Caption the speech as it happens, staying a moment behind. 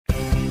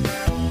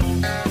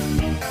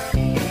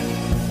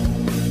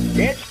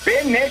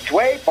been this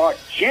way for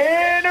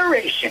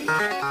generations.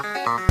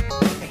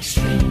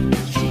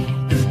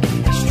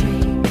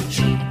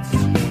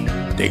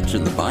 Dates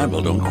in the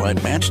Bible don't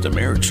quite match the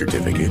marriage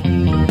certificate.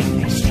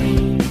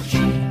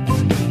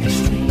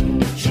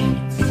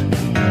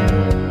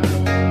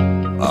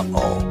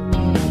 Uh-oh.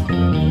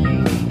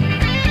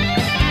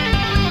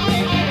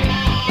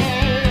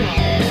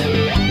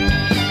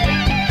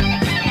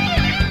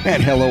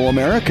 And hello,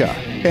 America.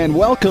 And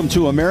welcome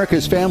to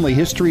America's Family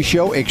History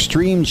Show,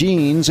 Extreme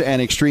Genes and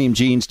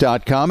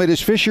ExtremeGenes.com. It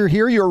is Fisher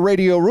here, your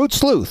radio root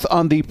sleuth,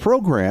 on the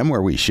program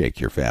where we shake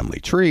your family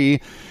tree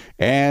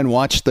and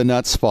watch the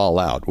nuts fall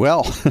out.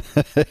 Well,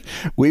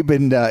 we've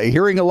been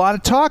hearing a lot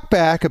of talk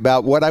back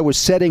about what I was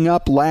setting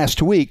up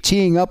last week,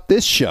 teeing up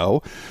this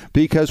show,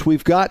 because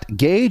we've got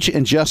Gage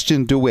and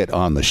Justin DeWitt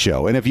on the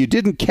show. And if you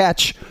didn't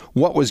catch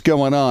what was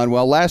going on,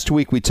 well, last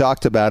week we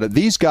talked about it.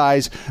 These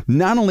guys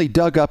not only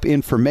dug up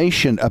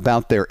information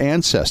about their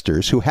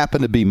ancestors, who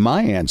happen to be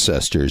my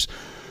ancestors,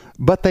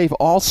 but they've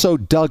also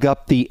dug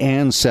up the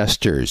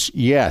ancestors.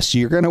 Yes,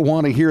 you're going to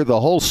want to hear the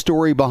whole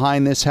story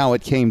behind this, how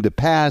it came to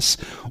pass,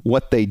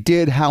 what they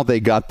did, how they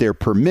got their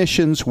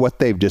permissions, what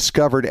they've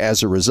discovered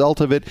as a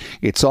result of it.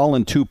 It's all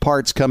in two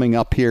parts coming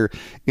up here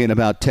in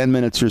about 10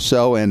 minutes or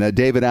so. And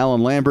David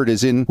Allen Lambert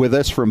is in with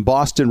us from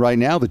Boston right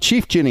now, the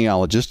chief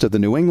genealogist of the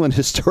New England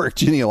Historic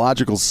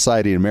Genealogical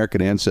Society and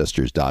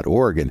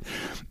AmericanAncestors.org. And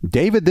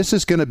David, this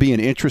is going to be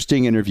an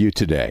interesting interview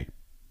today.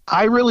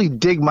 I really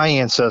dig my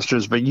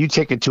ancestors, but you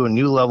take it to a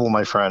new level,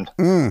 my friend.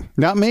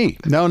 Not me.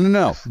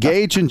 No.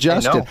 Gage and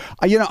Justin.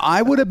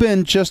 I would have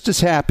been just as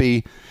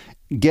happy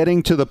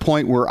getting to the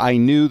point where I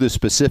knew the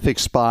specific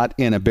spot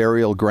in a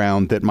burial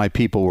ground that my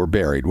people were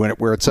buried,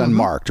 where it's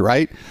unmarked,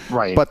 right?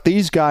 Right. But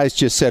these guys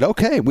just said,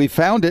 okay, we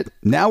found it.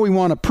 Now we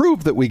want to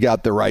prove that we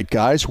got the right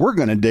guys. We're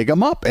going to dig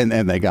them up. And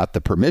they got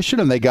the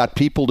permission, and they got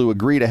people to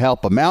agree to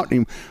help them out.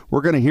 And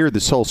we're going to hear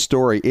this whole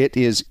story. It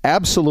is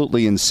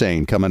absolutely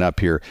insane coming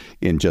up here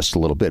in just a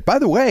little bit. By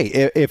the way,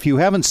 if you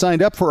haven't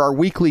signed up for our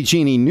weekly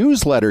Genie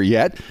newsletter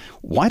yet,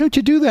 why don't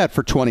you do that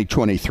for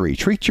 2023?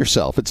 Treat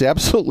yourself. It's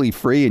absolutely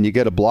free, and you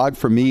get a blog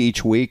from me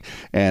each week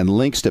and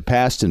links to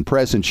past and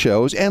present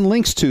shows and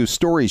links to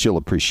stories you'll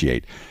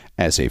appreciate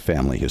as a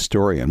family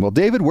historian. Well,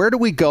 David, where do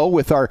we go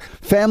with our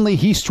family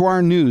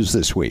histoire news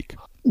this week?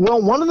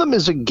 Well, one of them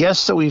is a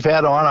guest that we've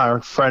had on,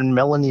 our friend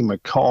Melanie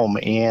McComb,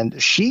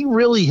 and she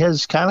really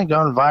has kind of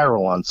gone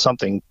viral on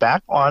something.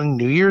 Back on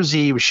New Year's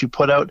Eve, she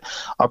put out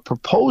a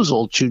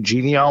proposal to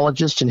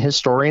genealogists and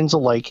historians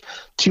alike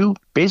to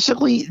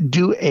basically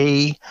do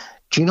a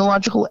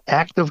genealogical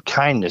act of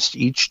kindness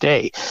each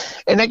day.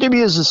 And that can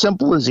be as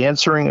simple as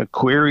answering a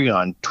query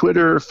on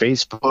Twitter,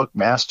 Facebook,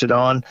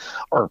 Mastodon,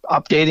 or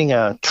updating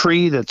a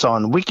tree that's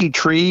on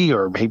WikiTree,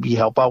 or maybe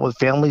help out with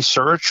family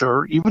search,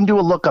 or even do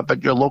a lookup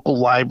at your local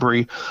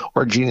library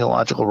or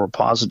genealogical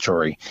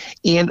repository.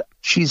 And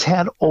she's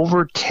had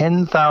over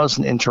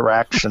 10,000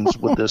 interactions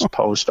with this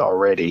post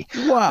already.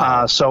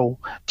 Wow. So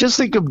just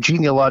think of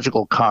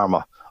genealogical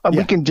karma.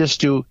 We can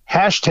just do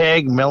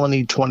hashtag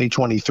Melanie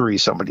 2023,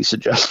 somebody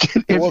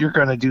suggested, if you're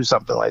going to do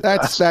something like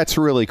that. That's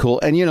really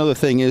cool. And, the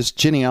thing is,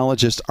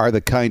 genealogists are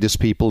the kindest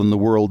people in the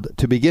world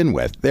to begin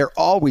with. They're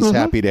always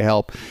happy to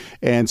help.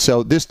 And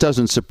so this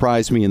doesn't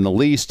surprise me in the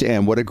least.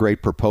 And what a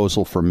great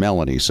proposal for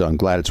Melanie. So I'm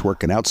glad it's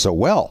working out so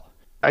well.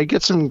 I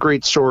get some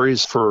great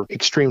stories for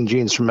Extreme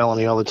Genes from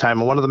Melanie all the time.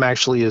 And one of them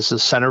actually is the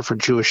Center for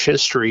Jewish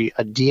History,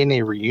 a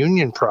DNA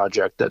reunion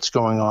project that's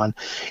going on.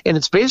 And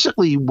it's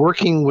basically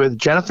working with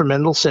Jennifer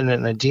Mendelson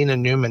and Adina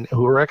Newman,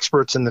 who are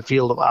experts in the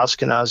field of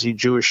Ashkenazi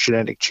Jewish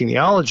genetic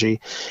genealogy.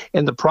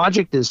 And the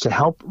project is to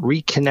help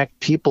reconnect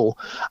people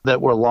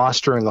that were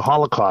lost during the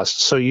Holocaust.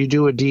 So you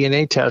do a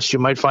DNA test, you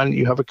might find that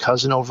you have a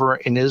cousin over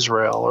in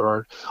Israel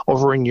or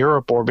over in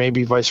Europe, or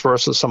maybe vice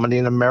versa, somebody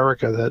in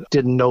America that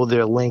didn't know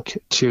their link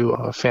to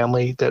a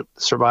family that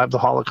survived the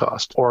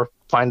Holocaust, or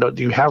find out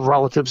you have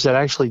relatives that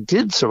actually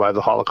did survive the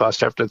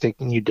Holocaust after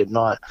thinking you did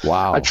not.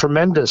 Wow. A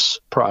tremendous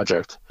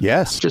project.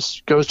 Yes.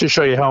 Just goes to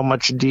show you how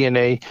much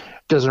DNA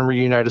doesn't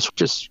reunite us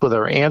just with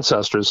our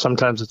ancestors.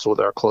 Sometimes it's with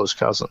our close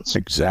cousins.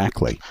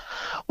 Exactly.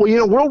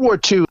 Well, World War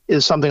II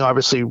is something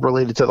obviously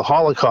related to the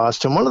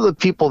Holocaust. And one of the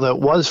people that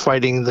was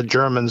fighting the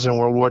Germans in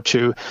World War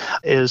II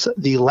is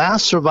the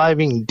last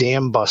surviving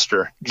dam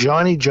buster,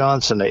 Johnny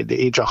Johnson, at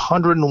the age of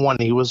 101.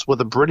 He was with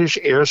a British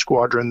air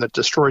squadron that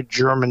destroyed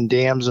German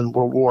dams in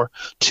World War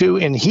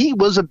II. And he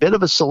was a bit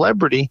of a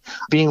celebrity,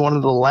 being one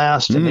of the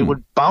last. And they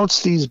would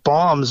bounce these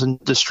bombs and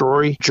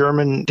destroy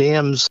German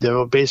dams. They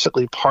were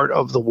basically part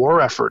of the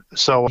war effort.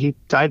 So he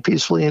died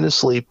peacefully in his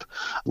sleep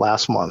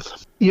last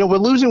month. We're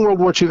losing World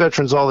War II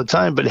veterans all the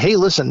time, but hey,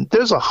 listen,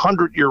 there's a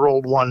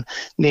 100-year-old one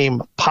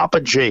named Papa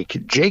Jake.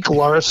 Jake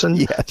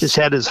Larson just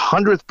had his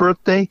 100th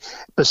birthday.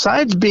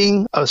 Besides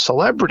being a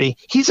celebrity,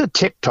 he's a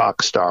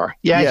TikTok star.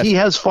 He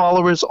has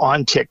followers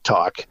on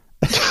TikTok.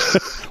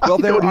 Well,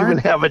 they don't even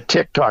have a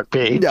TikTok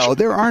page. No,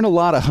 there aren't a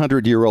lot of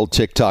 100-year-old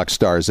TikTok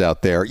stars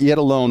out there, yet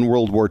alone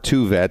World War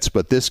II vets,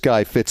 but this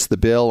guy fits the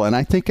bill, and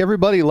I think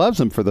everybody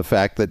loves him for the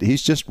fact that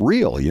he's just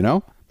real,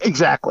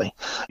 Exactly.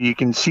 You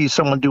can see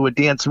someone do a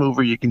dance move,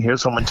 or you can hear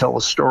someone tell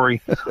a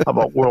story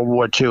about World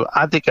War II.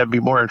 I think I'd be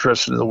more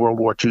interested in the World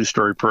War II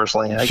story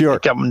personally. Sure. I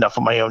think I'm enough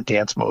of my own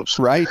dance moves.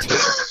 Right.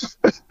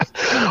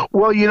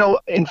 Well,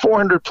 in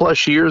 400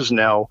 plus years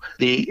now,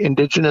 the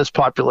indigenous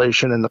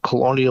population and the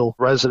colonial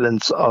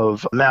residents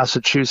of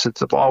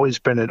Massachusetts have always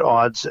been at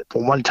odds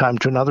from one time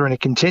to another, and it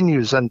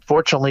continues.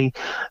 Unfortunately,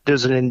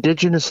 there's an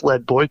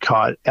indigenous-led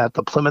boycott at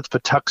the Plymouth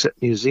Patuxent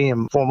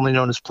Museum, formerly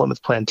known as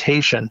Plymouth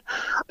Plantation.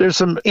 There's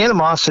some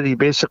animosity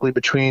basically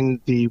between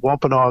the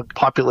Wampanoag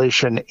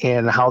population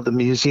and how the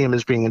museum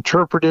is being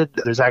interpreted.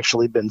 There's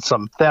actually been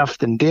some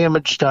theft and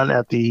damage done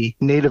at the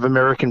Native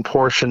American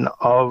portion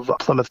of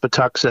Plymouth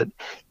Patuxent,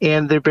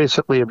 and they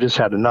basically have just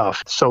had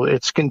enough. So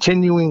it's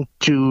continuing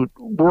to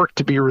work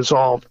to be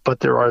resolved, but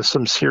there are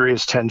some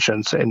serious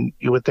tensions, and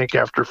you would think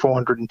after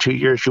 402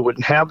 years you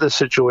wouldn't have this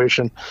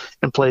situation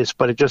in place,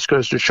 but it just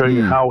goes to show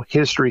you how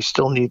history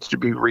still needs to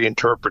be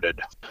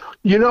reinterpreted.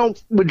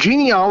 With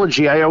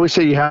genealogy, I always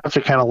say you have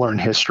to kind of learn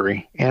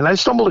history, and I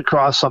stumbled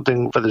across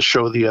something for the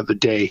show the other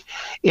day,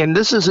 and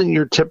this isn't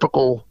your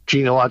typical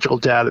genealogical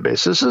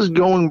database. This is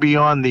going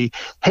beyond the,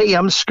 hey,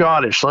 I'm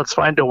Scottish, let's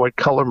find out what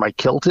color my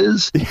kilt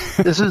is.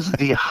 This is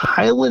the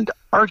Highland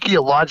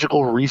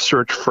Archaeological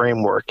Research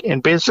Framework,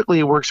 and basically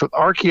it works with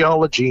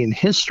archaeology and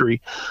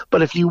history.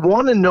 But if you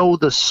want to know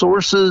the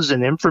sources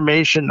and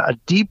information, a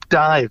deep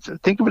dive,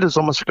 think of it as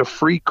almost like a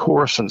free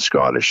course in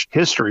Scottish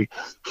history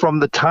from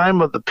the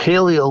time of the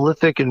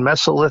Paleolithic and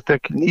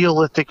Mesolithic,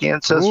 Neolithic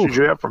ancestors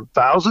you have from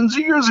thousands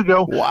of years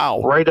ago,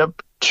 right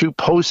up to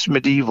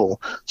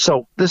post-medieval.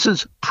 So this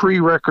is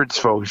pre-records,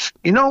 folks.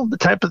 The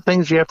type of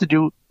things you have to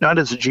do, not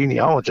as a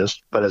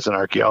genealogist, but as an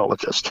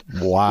archaeologist.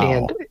 Wow.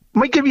 And it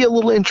might give you a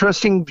little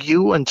interesting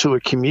view into a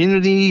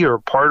community or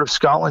part of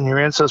Scotland your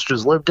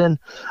ancestors lived in.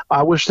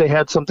 I wish they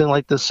had something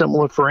like this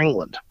similar for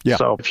England. Yeah.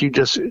 So if you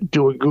just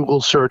do a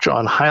Google search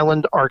on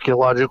Highland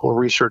Archaeological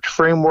Research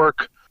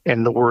Framework,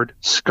 and the word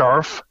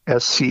SCARF,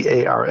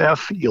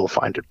 SCARF, you'll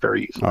find it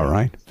very easily. All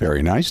right.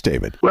 Very nice,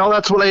 David. Well,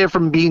 that's what I have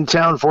from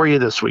Beantown for you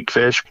this week,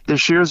 Fish.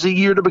 This year's the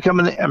year to become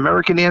an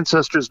American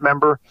Ancestors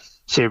member.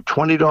 Save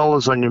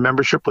 $20 on your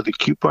membership with the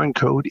coupon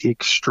code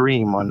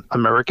EXTREME on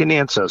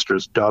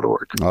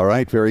AmericanAncestors.org. All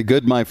right. Very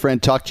good, my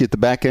friend. Talk to you at the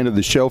back end of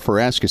the show for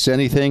Ask Us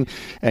Anything.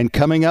 And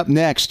coming up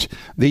next,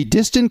 the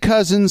distant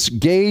cousins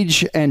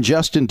Gage and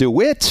Justin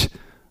DeWitt,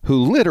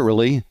 who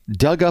literally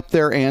dug up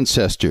their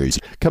ancestors.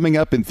 Coming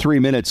up in 3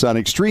 minutes on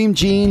Extreme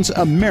Genes,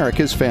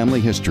 America's Family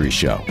History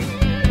Show.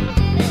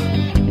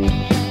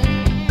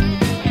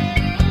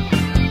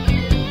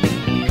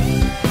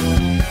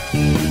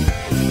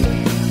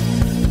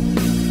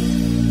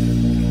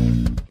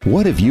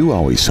 What have you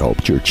always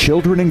hoped your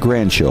children and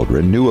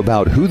grandchildren knew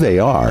about who they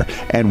are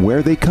and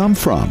where they come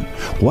from?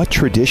 What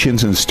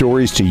traditions and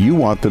stories do you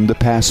want them to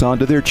pass on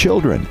to their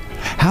children?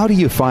 How do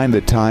you find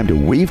the time to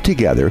weave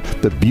together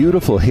the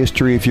beautiful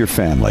history of your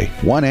family,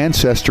 one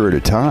ancestor at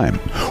a time?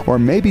 Or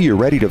maybe you're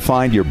ready to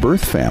find your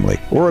birth family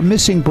or a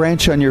missing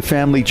branch on your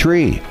family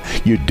tree.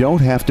 You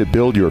don't have to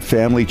build your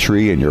family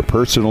tree and your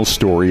personal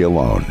story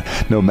alone.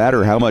 No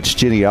matter how much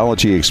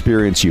genealogy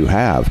experience you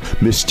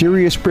have,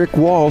 mysterious brick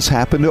walls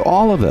happen to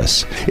all of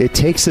us. It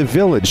takes a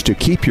village to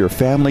keep your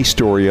family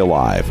story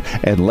alive,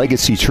 and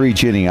Legacy Tree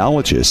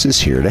Genealogist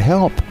is here to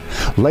help.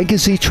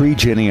 Legacy Tree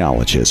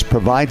Genealogist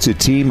provides a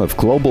team of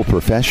global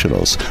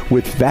professionals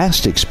with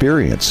vast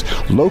experience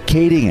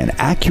locating and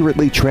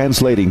accurately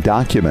translating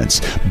documents,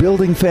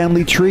 building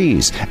family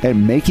trees,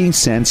 and making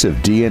sense of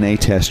DNA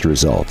test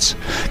results.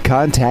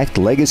 Contact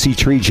Legacy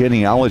Tree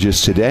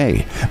Genealogist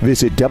today.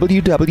 Visit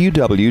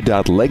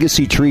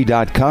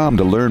www.legacytree.com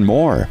to learn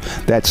more.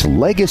 That's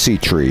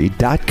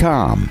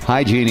legacytree.com.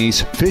 Hi,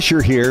 Genies.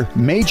 Fisher here,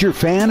 major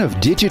fan of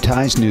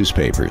digitized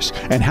newspapers.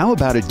 And how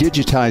about a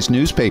digitized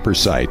newspaper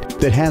site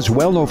that has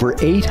well over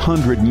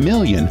 800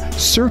 million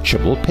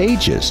searchable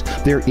pages?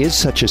 There is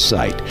such a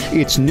site.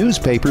 It's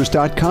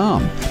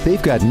newspapers.com.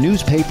 They've got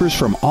newspapers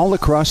from all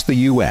across the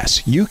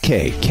U.S.,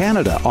 UK,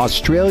 Canada,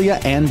 Australia,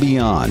 and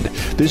beyond.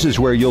 This is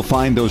where you'll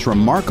find those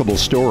remarkable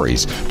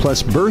stories,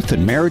 plus birth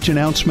and marriage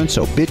announcements,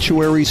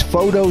 obituaries,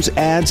 photos,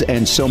 ads,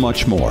 and so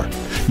much more.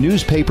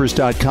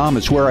 Newspapers.com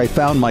is where I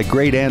found my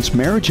great-aunt's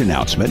marriage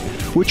announcement,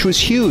 which was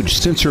huge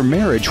since her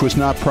marriage was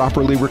not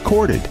properly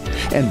recorded.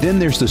 And then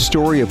there's the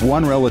story of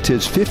one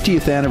relative's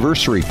 50th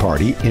anniversary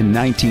party in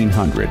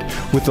 1900,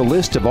 with a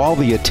list of all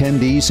the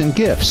attendees and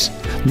gifts.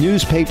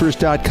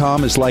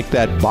 Newspapers.com is like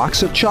that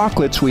box of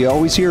chocolates we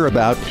always hear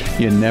about.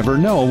 You never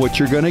know what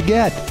you're going to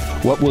get.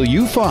 What will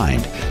you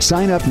find?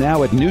 Sign up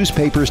now at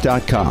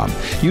newspapers.com.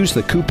 Use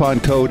the coupon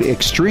code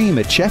EXTREME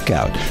at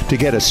checkout to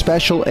get a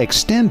special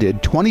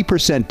extended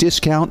 20%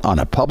 discount on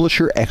a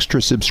Publisher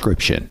Extra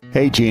subscription.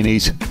 Hey,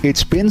 Genies,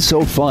 it's been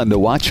so fun to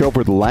watch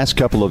over the last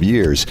couple of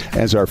years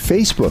as our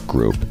Facebook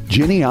group,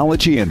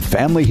 Genealogy and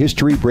Family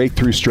History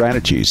Breakthrough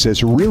Strategies,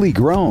 has really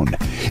grown.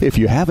 If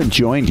you haven't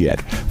joined yet,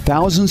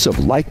 thousands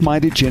of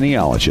like-minded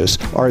genealogists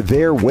are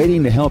there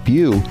waiting to help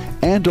you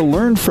and to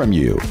learn from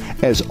you.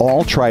 as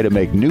all try to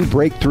make new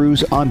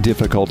breakthroughs on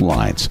difficult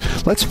lines.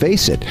 Let's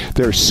face it,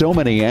 there are so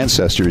many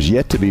ancestors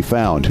yet to be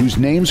found whose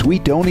names we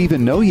don't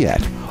even know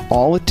yet.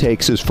 All it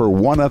takes is for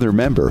one other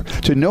member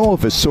to know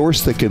of a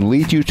source that can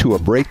lead you to a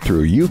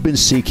breakthrough you've been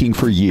seeking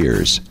for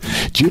years.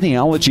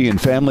 Genealogy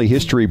and Family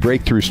History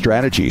Breakthrough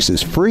Strategies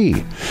is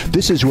free.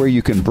 This is where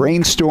you can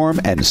brainstorm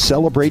and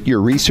celebrate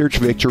your research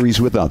victories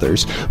with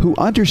others who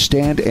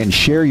understand and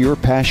share your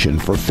passion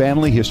for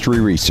family history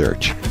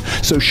research.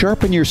 So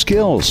sharpen your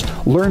skills,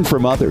 learn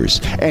from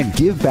others, and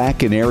give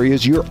back in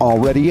areas you're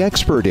already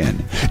expert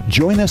in.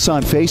 Join us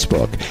on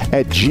Facebook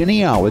at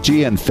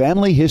Genealogy and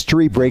Family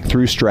History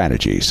Breakthrough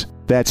Strategies.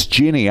 That's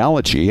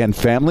Genealogy and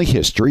Family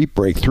History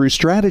Breakthrough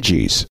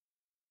Strategies.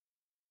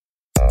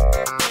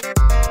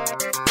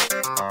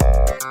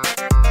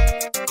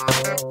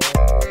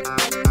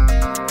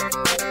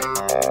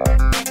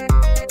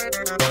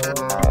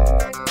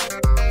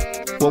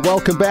 Well,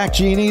 welcome back,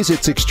 Genies.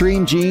 It's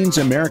Extreme Genes,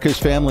 America's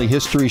Family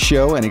History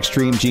Show, and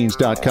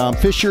extremegenes.com.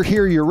 Fisher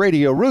here, your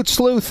radio root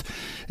sleuth.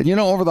 And you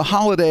know, over the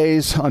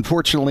holidays,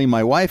 unfortunately,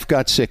 my wife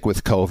got sick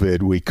with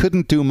COVID. We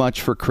couldn't do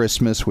much for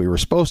Christmas. We were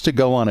supposed to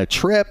go on a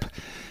trip.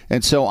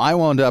 And so I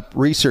wound up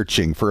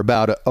researching for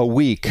about a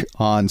week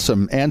on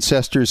some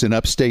ancestors in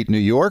upstate New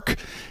York.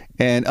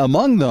 And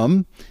among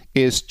them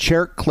is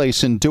Tjerck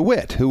Claessen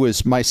DeWitt, who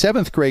is my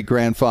 7th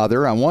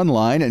great-grandfather on one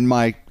line and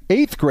my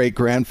 8th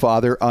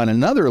great-grandfather on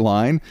another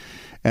line.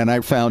 And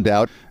I found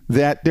out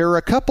that there are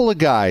a couple of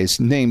guys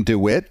named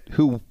DeWitt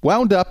who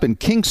wound up in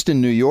Kingston,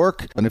 New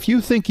York. And if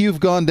you think you've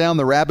gone down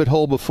the rabbit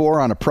hole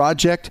before on a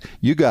project,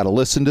 you got to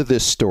listen to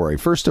this story.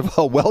 First of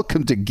all,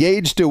 welcome to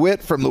Gage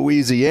DeWitt from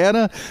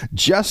Louisiana,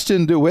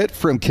 Justin DeWitt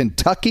from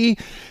Kentucky.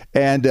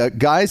 And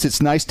guys,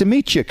 it's nice to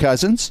meet you,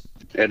 cousins.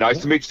 And nice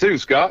to meet you too,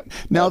 Scott.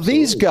 Now, Absolutely.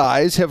 These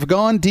guys have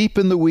gone deep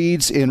in the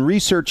weeds in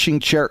researching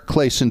Tjerck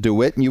Claessen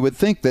DeWitt, and you would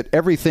think that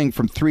everything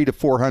from 300 to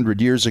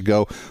 400 years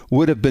ago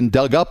would have been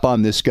dug up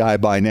on this guy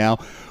by now.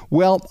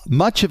 Well,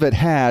 much of it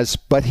has,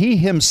 but he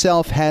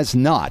himself has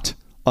not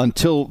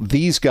until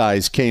these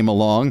guys came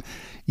along.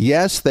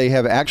 Yes, they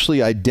have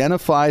actually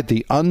identified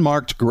the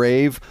unmarked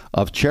grave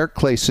of Tjerck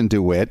Claessen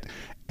DeWitt,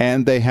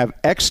 and they have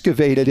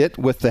excavated it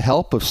with the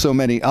help of so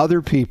many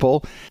other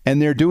people, and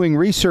they're doing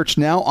research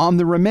now on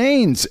the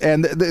remains,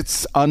 and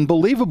it's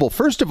unbelievable.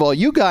 First of all,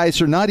 you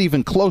guys are not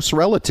even close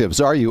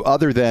relatives, are you,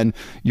 other than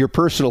your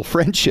personal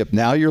friendship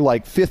now? You're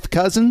like 5th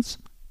cousins?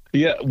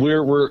 Yeah,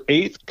 we're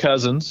 8th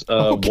cousins,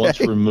 once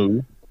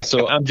removed.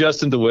 So I'm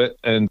Justin DeWitt,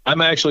 and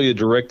I'm actually a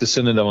direct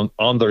descendant of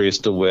Andres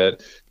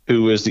DeWitt,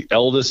 who is the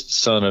eldest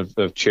son of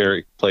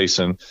Tjerck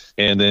Claessen.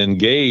 And then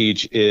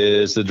Gage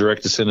is the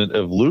direct descendant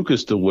of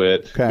Lucas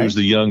DeWitt, who's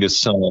the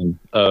youngest son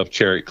of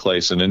Tjerck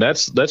Claessen. And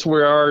that's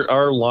where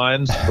our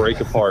lines break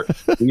apart.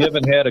 We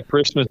haven't had a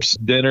Christmas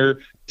dinner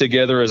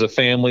together as a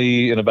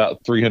family in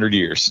about 300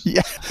 years.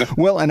 Yeah.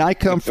 Well, and I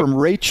come from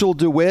Rachel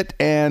DeWitt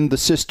and the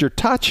sister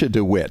Tatcha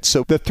DeWitt.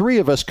 So the three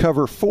of us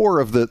cover 4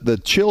 of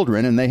the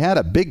children, and they had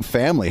a big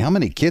family. How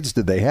many kids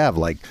did they have?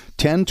 Like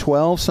 10,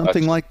 12,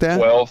 something like that?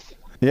 12.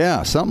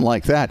 Yeah, something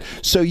like that.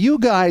 So you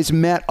guys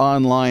met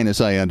online, as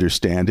I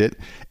understand it,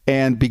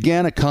 and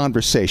began a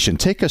conversation.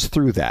 Take us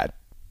through that.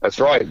 That's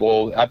right.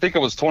 Well, I think it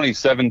was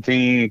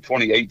 2017,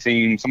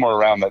 2018, somewhere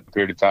around that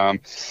period of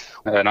time.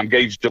 And I'm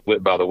Gage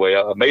DeWitt, by the way.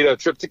 I made a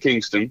trip to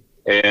Kingston,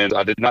 and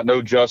I did not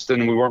know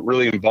Justin. We weren't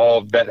really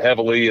involved that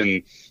heavily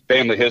in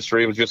family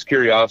history. It was just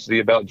curiosity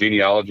about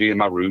genealogy and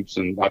my roots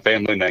and my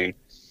family name.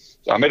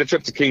 So I made a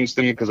trip to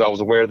Kingston because I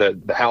was aware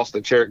that the house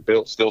that Tjerck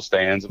built still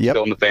stands. It was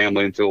still in the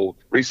family until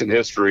recent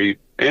history.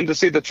 And to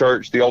see the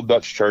church, the old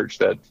Dutch church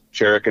that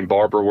Tjerck and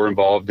Barbara were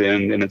involved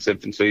in its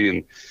infancy,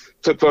 and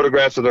took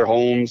photographs of their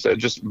homes,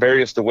 just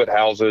various DeWitt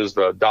houses,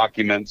 the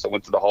documents. I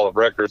went to the Hall of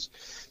Records,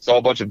 saw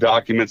a bunch of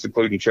documents,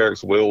 including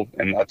Tjerck's will,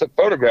 and I took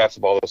photographs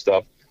of all this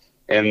stuff.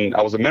 And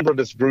I was a member of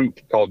this group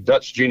called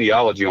Dutch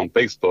Genealogy on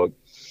Facebook.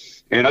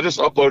 And I just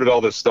uploaded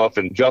all this stuff,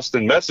 and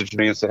Justin messaged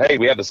me and said, hey,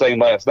 we have the same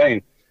last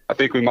name. I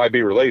think we might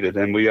be related.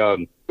 And we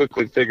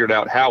quickly figured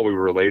out how we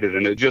were related.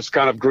 And it just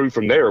kind of grew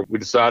from there. We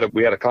decided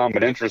we had a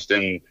common interest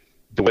in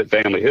DeWitt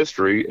family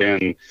history.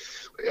 And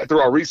through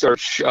our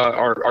research,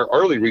 our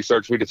early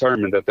research, we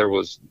determined that there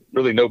was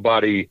really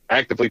nobody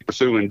actively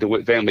pursuing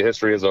DeWitt family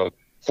history as a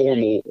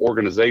formal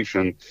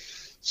organization.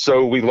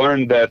 So we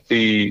learned that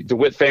the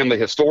DeWitt Family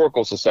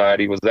Historical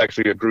Society was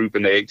actually a group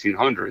in the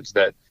 1800s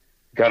that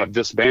kind of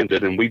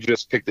disbanded, and we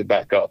just picked it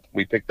back up.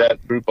 We picked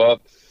that group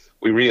up.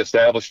 We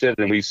reestablished it,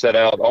 and we set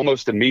out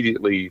almost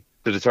immediately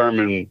to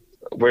determine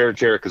where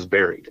Tjerck is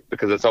buried,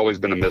 because it's always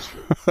been a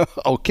mystery.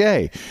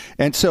 Okay.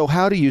 And so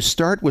how do you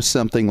start with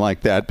something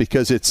like that?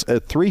 Because it's a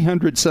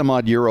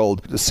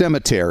 300-some-odd-year-old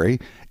cemetery,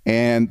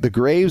 and the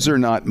graves are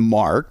not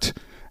marked.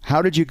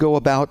 How did you go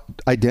about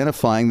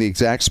identifying the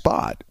exact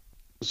spot?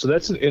 So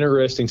that's an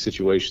interesting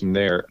situation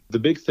there. The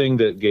big thing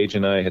that Gage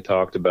and I had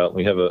talked about, and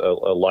we have a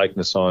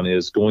likeness on,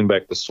 is going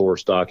back to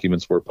source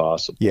documents where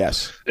possible.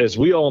 Yes. As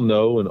we all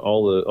know, and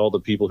all the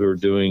people who are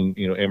doing,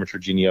 amateur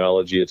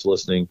genealogy, it's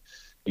listening,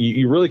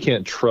 you really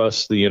can't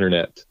trust the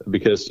internet,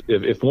 because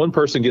if one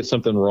person gets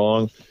something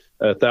wrong,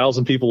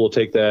 1,000 people will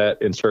take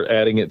that and start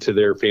adding it to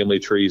their family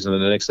trees. And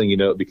then the next thing you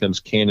know, it becomes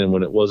canon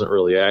when it wasn't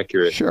really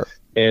accurate. Sure.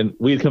 And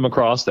we had come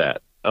across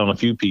that on a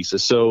few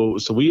pieces. So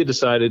we had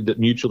decided that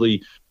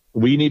mutually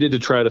we needed to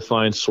try to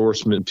find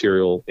source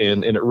material.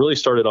 And it really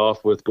started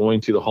off with going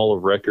to the Hall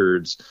of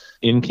Records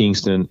in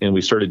Kingston. And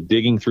we started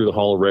digging through the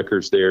Hall of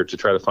Records there to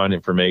try to find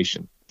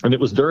information. And it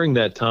was during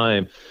that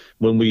time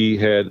when we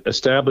had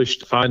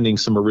established finding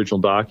some original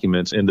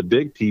documents. And the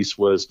big piece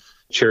was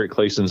Tjerck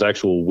Claessen's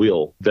actual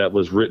will that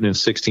was written in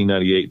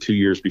 1698, 2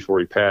 years before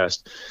he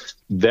passed.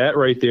 That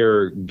right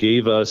there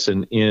gave us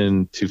an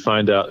in to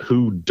find out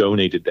who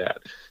donated that.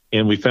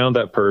 And we found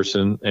that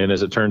person. And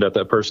as it turned out,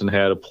 that person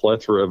had a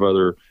plethora of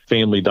other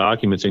family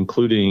documents,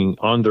 including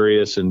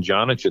Andreas and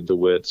Jonathan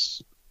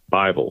DeWitt's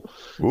Bible.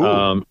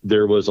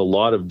 There was a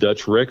lot of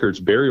Dutch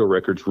records, burial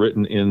records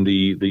written in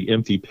the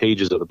empty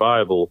pages of the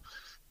Bible.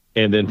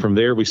 And then from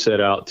there, we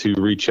set out to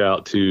reach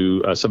out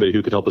to somebody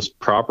who could help us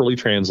properly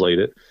translate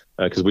it,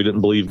 because we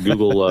didn't believe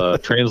Google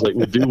Translate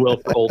would do well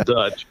for Old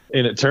Dutch.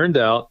 And it turned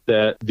out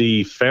that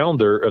the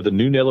founder of the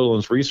New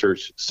Netherlands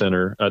Research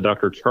Center,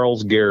 Dr.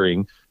 Charles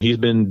Gering, he's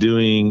been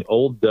doing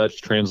Old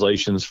Dutch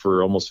translations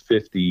for almost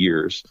 50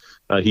 years.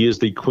 He is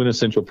the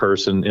quintessential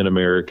person in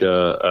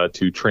America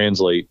to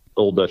translate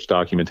Old Dutch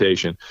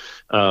documentation.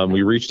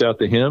 We reached out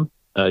to him.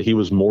 He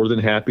was more than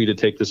happy to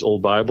take this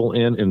old Bible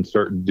in and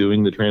start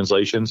doing the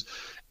translations.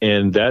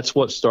 And that's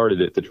what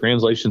started it. The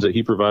translations that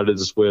he provided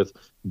us with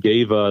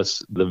gave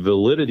us the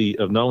validity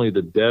of not only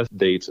the death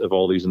dates of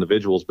all these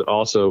individuals, but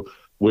also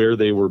where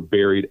they were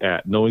buried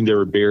at, knowing they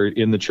were buried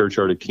in the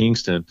churchyard of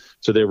Kingston.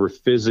 So they were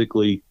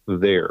physically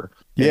there.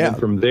 Yeah. And then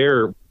from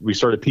there, we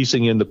started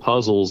piecing in the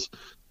puzzles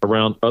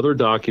around other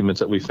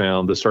documents that we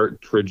found to start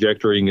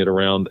trajectorying it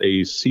around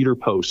a cedar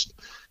post.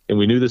 And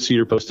we knew the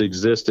cedar post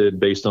existed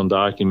based on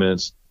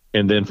documents.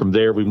 And then from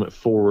there, we went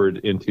forward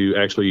into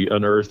actually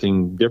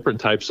unearthing different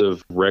types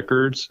of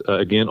records,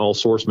 again, all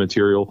source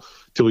material,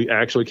 till we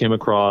actually came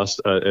across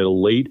a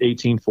late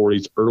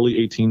 1840s, early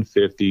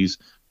 1850s,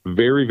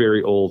 very,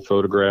 very old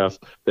photograph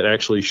that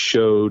actually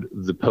showed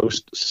the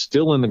post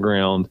still in the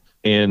ground.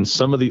 And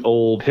some of the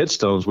old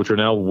headstones, which are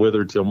now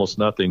withered to almost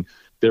nothing,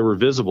 they were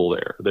visible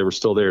there. They were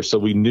still there. So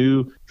we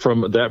knew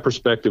from that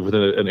perspective,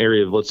 within an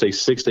area of, let's say,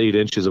 6 to 8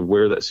 inches of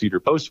where that cedar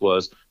post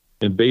was,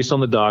 and based on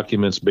the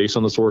documents, based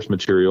on the source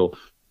material,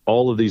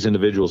 all of these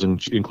individuals,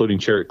 including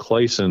Tjerck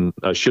Claessen,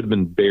 should have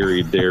been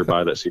buried there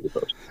by that cedar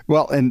post.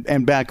 Well,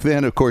 and back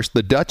then, of course,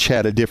 the Dutch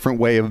had a different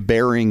way of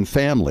burying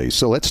families.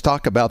 So let's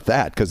talk about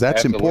that, because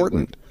that's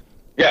important.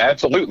 Yeah,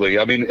 absolutely.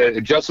 I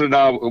mean, Justin and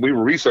I, we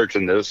were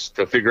researching this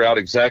to figure out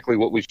exactly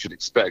what we should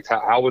expect.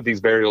 How would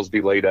these burials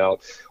be laid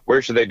out?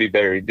 Where should they be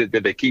buried? Did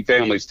they keep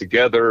families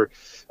together?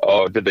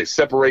 Did they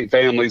separate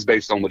families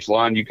based on which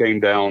line you came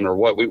down or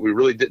what? We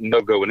really didn't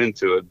know going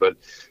into it. But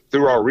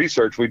through our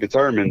research, we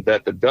determined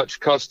that the Dutch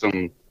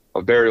custom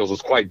of burials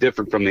was quite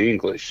different from the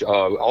English.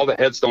 All the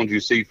headstones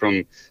you see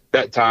from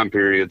that time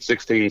period,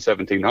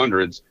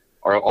 1700s,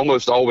 are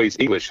almost always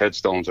English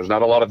headstones. There's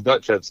not a lot of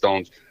Dutch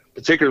headstones,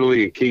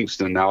 particularly in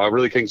Kingston. Now, I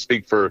really can't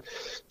speak for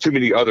too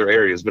many other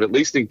areas, but at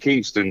least in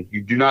Kingston,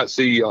 you do not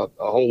see a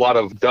whole lot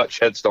of Dutch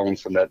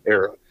headstones from that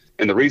era.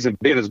 And the reason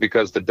being is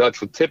because the Dutch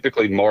would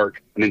typically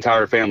mark an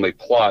entire family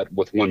plot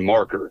with one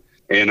marker.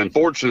 And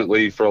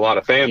unfortunately, for a lot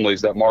of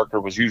families, that marker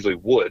was usually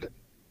wood.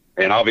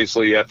 And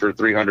obviously, after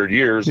 300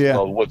 years,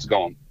 wood's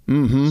gone.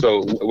 Mm-hmm.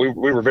 So we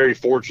were very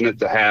fortunate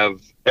to have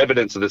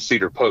evidence of the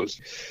cedar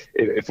post.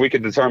 If we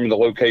could determine the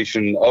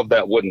location of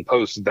that wooden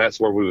post, that's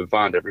where we would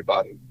find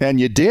everybody.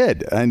 And you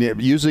did.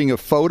 And using a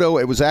photo,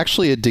 it was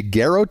actually a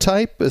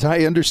daguerreotype, as I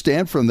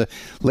understand, from the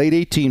late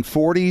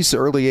 1840s,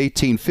 early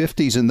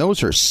 1850s. And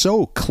those are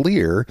so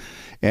clear.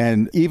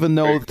 And even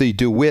though the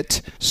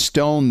DeWitt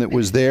stone that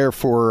was there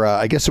for,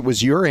 I guess it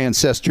was your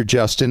ancestor,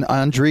 Justin,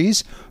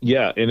 Andres?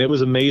 Yeah, and it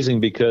was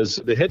amazing because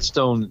the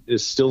headstone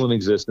is still in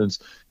existence.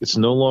 It's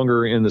no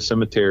longer in the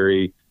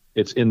cemetery.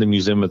 It's in the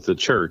museum at the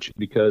church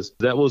because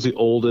that was the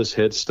oldest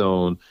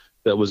headstone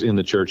that was in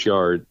the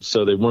churchyard.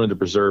 So they wanted to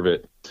preserve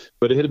it.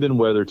 But it had been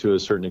weathered to a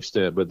certain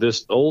extent. But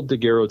this old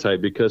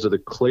daguerreotype, because of the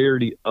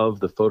clarity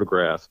of the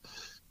photograph,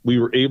 we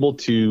were able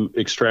to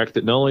extract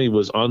that not only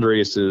was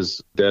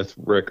Andreas's death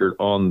record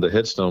on the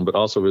headstone, but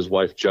also his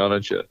wife,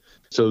 Jonica.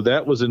 So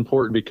that was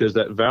important because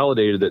that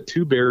validated that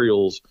two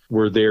burials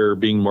were there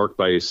being marked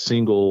by a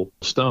single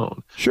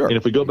stone. Sure. And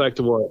if we go back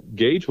to what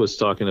Gage was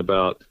talking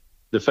about,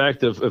 the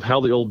fact of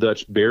how the old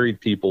Dutch buried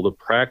people, the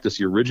practice,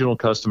 the original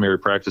customary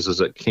practices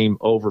that came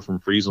over from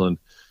Friesland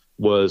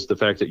was the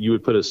fact that you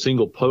would put a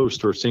single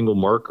post or a single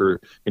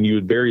marker and you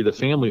would bury the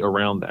family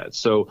around that.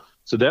 So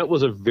that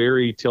was a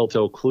very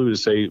telltale clue to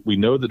say, we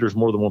know that there's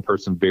more than one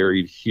person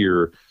buried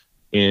here.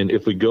 And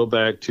if we go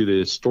back to the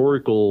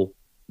historical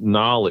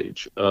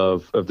knowledge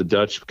of the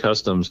Dutch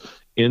customs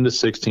in the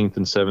 16th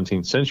and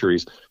 17th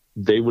centuries,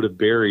 they would have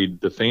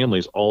buried the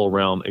families all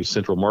around a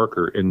central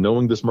marker. And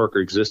knowing this marker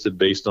existed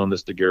based on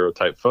this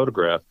daguerreotype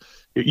photograph,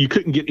 you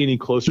couldn't get any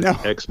closer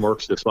to X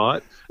marks the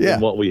spot than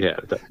what we had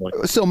at that point.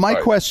 So my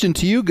question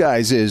to you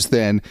guys is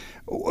then,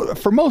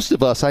 for most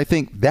of us, I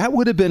think that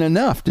would have been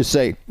enough to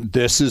say,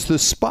 this is the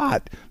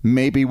spot.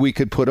 Maybe we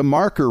could put a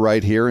marker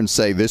right here and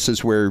say, this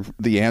is where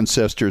the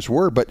ancestors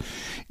were. But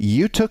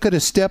you took it a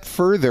step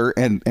further,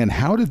 and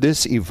how did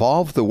this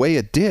evolve the way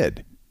it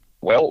did?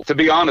 Well, to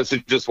be honest,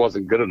 it just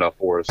wasn't good enough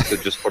for us to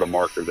just put a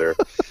marker there.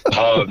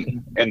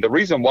 And the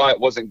reason why it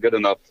wasn't good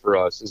enough for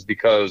us is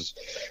because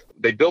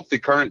they built the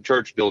current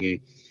church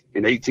building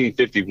in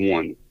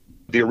 1851.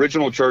 The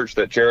original church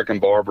that Tjerck and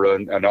Barbara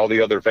and all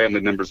the other family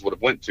members would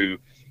have went to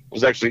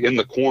was actually in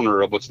the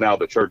corner of what's now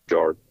the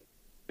churchyard.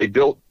 They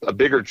built a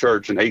bigger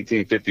church in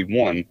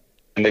 1851,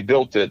 and they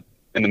built it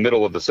in the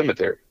middle of the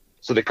cemetery.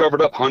 So they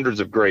covered up hundreds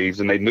of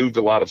graves, and they moved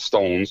a lot of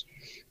stones.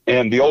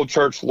 And the old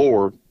church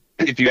lore,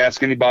 if you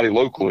ask anybody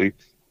locally,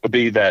 would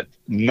be that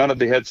none of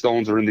the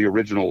headstones are in the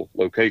original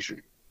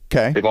location.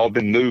 Okay. They've all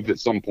been moved at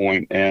some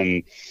point,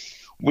 and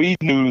we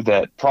knew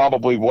that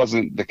probably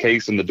wasn't the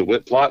case in the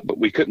DeWitt plot, but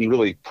we couldn't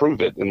really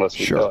prove it unless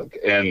we dug.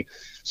 And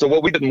so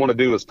what we didn't want to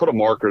do is put a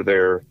marker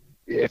there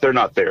if they're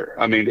not there.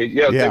 I mean,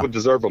 they would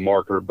deserve a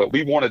marker, but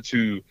we wanted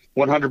to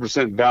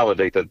 100%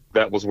 validate that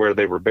that was where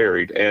they were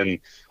buried. And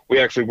we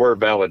actually were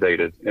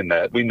validated in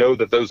that. We know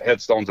that those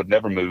headstones have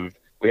never moved.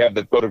 We have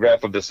the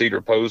photograph of the cedar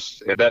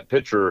posts, and that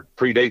picture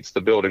predates the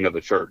building of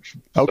the church.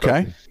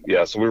 Okay.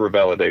 So we were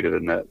validated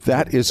in that.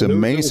 That is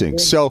amazing.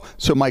 So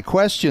my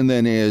question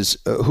then is,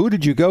 who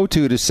did you go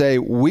to say,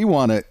 we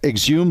want to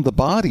exhume the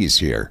bodies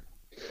here?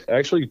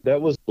 Actually,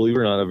 that was, believe it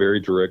or not, a very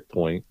direct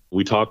point.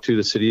 We talked to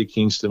the city of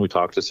Kingston. We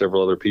talked to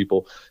several other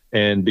people.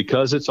 And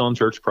because it's on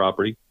church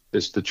property,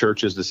 it's the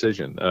church's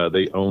decision.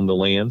 They own the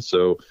land.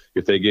 So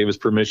if they gave us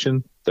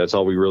permission, that's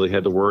all we really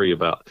had to worry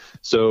about.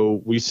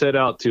 So we set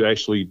out to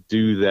actually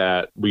do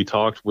that. We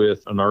talked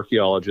with an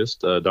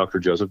archaeologist, Dr.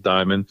 Joseph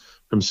Diamond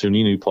from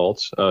SUNY New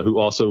Paltz, who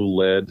also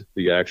led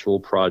the actual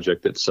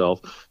project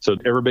itself. So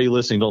everybody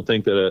listening, don't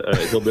think that a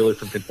hillbilly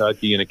from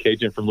Kentucky and a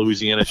Cajun from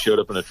Louisiana showed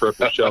up in a truck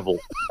with shovel.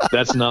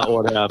 That's not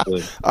what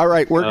happened. All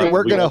right,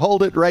 we're going to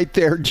hold it right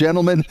there,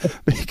 gentlemen,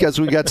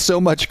 because we got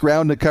so much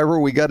ground to cover.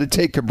 We got to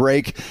take a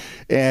break.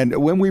 And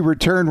when we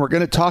return, we're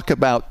going to talk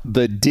about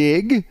the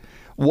dig,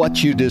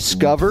 what you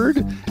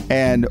discovered,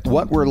 and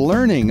what we're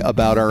learning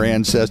about our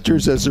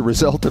ancestors as a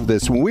result of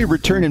this. When we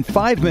return in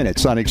 5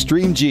 minutes on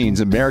Extreme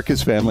Genes,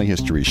 America's Family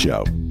History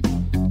Show.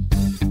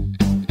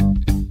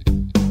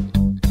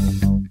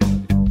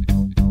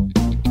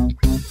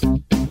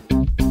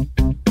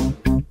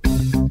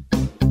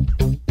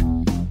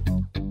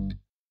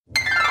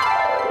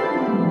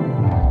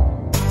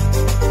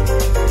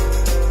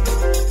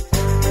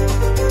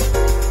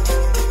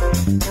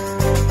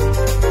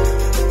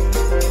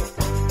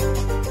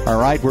 All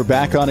right, we're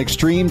back on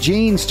Extreme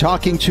Genes,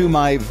 talking to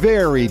my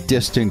very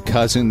distant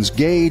cousins,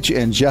 Gage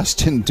and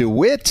Justin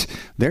DeWitt.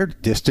 They're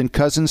distant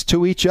cousins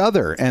to each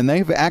other, and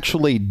they've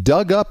actually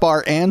dug up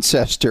our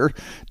ancestor,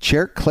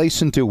 Tjerck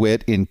Claessen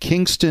DeWitt, in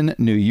Kingston,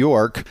 New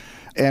York.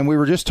 And we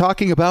were just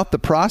talking about the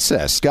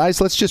process.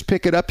 Guys, let's just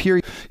pick it up here.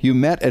 You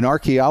met an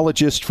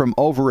archaeologist from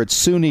over at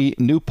SUNY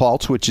New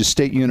Paltz, which is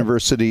State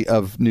University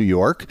of New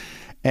York.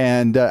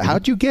 And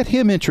how'd you get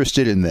him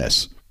interested in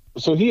this?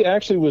 So he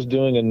actually was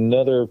doing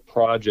another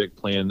project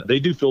plan. They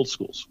do field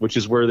schools, which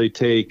is where they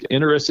take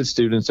interested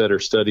students that are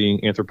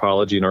studying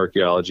anthropology and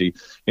archaeology,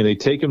 and they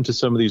take them to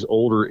some of these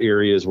older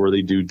areas where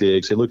they do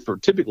digs. They look for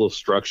typical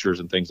structures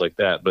and things like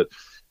that. But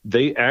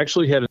they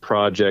actually had a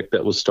project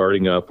that was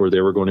starting up where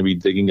they were going to be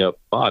digging up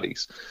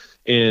bodies.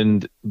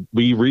 And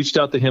we reached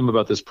out to him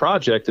about this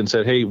project and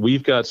said, hey,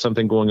 we've got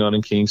something going on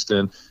in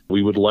Kingston.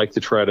 We would like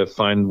to try to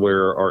find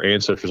where our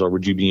ancestors are.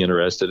 Would you be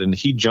interested? And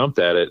he jumped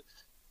at it.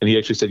 And he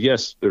actually said,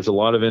 yes, there's a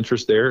lot of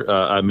interest there.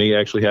 I may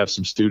actually have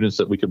some students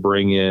that we could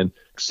bring in.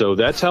 So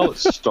that's how it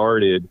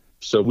started.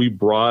 So we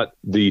brought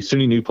the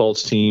SUNY New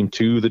Paltz team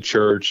to the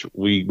church.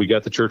 We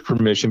got the church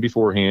permission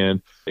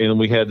beforehand. And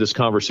we had this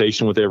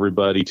conversation with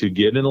everybody to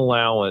get an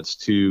allowance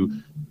to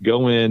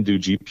go in, do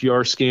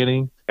GPR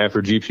scanning.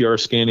 After GPR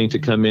scanning, to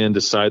come in,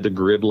 decide the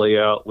grid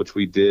layout, which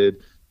we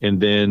did. And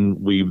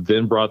then we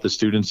brought the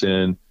students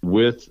in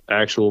with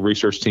actual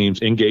research teams,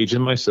 engaged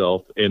in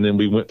myself. And then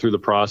we went through the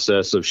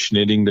process of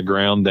schnitting the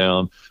ground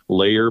down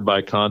layer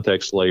by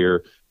context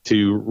layer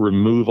to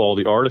remove all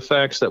the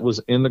artifacts that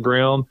was in the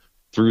ground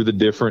through the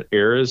different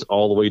eras,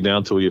 all the way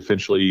down till we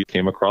eventually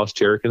came across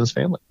Tjerck and his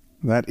family.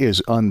 That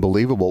is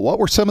unbelievable. What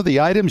were some of the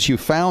items you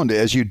found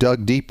as you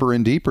dug deeper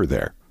and deeper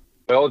there?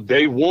 Well,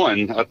 day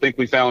one, I think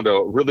we found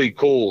a really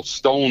cool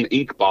stone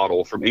ink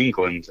bottle from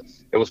England.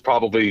 It was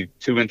probably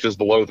 2 inches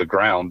below the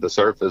ground, the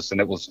surface,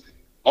 and it was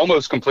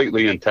almost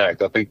completely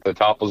intact. I think the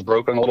top was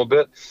broken a little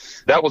bit.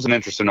 That was an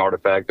interesting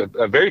artifact.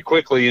 Very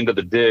quickly into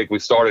the dig, we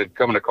started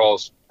coming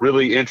across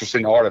really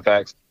interesting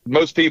artifacts.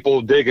 Most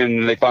people digging,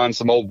 and they find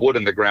some old wood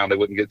in the ground, they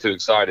wouldn't get too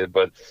excited.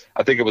 But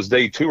I think it was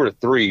day 2 or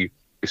 3,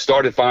 we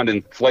started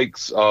finding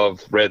flakes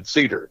of red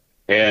cedar.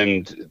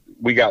 And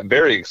we got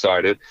very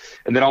excited.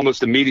 And then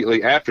almost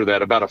immediately after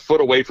that, about a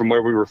foot away from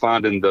where we were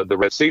finding the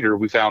red cedar,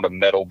 we found a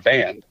metal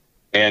band.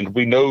 And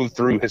we know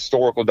through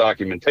historical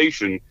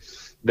documentation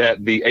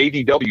that the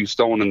ADW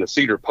stone and the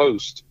cedar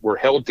post were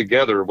held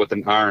together with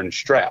an iron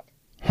strap.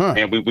 Huh.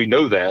 And we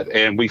know that.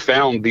 And we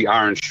found the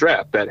iron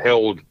strap that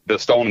held the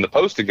stone and the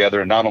post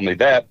together. And not only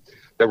that,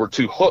 there were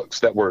two hooks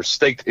that were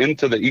staked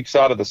into each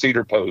side of the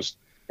cedar post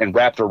and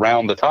wrapped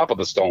around the top of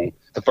the stone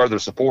to further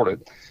support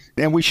it.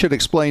 And we should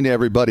explain to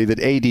everybody that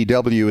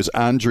ADW is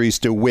Andries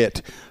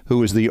DeWitt,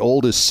 who is the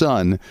oldest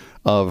son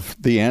of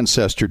the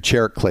ancestor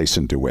Tjerck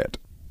Claessen DeWitt.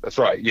 That's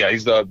right. Yeah,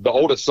 he's the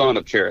oldest son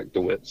of Tjerck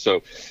DeWitt.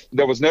 So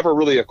there was never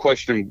really a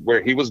question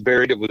where he was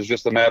buried. It was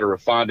just a matter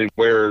of finding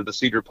where the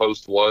cedar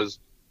post was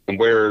and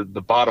where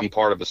the bottom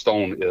part of the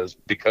stone is,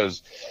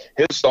 because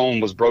his stone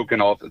was broken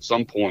off at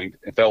some point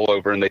and fell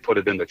over, and they put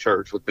it in the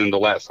church within the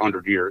last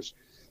 100 years.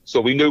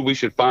 So we knew we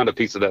should find a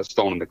piece of that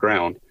stone in the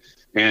ground.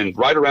 And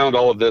right around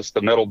all of this,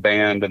 the metal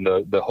band and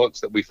the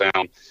hooks that we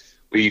found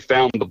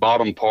the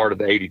bottom part of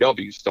the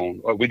ADW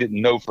stone. We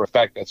didn't know for a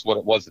fact that's what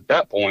it was at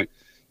that point,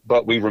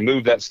 but we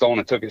removed that stone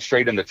and took it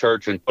straight in the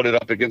church and put it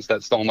up against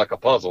that stone like a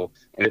puzzle,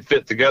 and it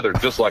fit together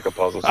just like a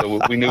puzzle. So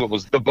we knew it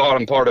was the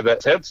bottom part of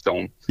that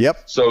headstone.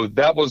 Yep. So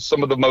that was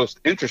some of the most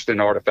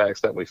interesting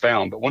artifacts that we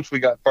found. But once we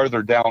got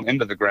further down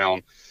into the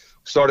ground,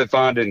 started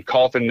finding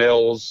coffin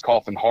nails,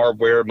 coffin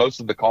hardware. Most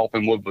of the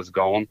coffin wood was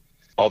gone.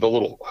 All the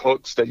little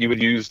hooks that you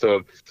would use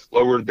to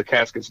lower the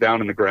caskets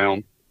down in the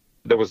ground.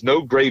 There was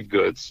no grave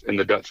goods in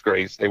the Dutch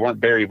graves. They weren't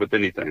buried with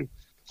anything.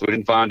 So we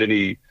didn't find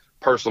any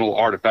personal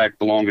artifact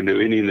belonging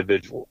to any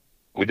individual.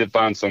 We did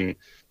find some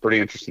pretty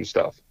interesting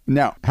stuff.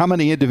 Now, how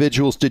many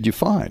individuals did you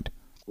find?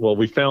 Well,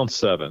 we found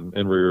 7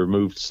 and we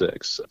removed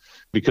 6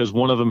 because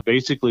one of them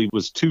basically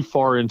was too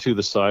far into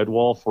the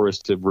sidewall for us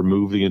to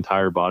remove the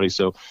entire body.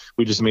 So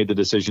we just made the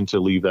decision to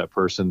leave that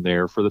person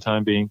there for the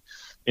time being.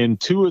 And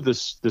 2 of the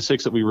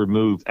 6 that we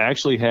removed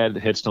actually had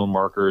headstone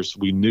markers.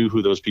 We knew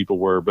who those people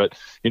were. But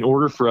in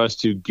order for us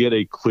to get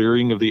a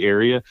clearing of the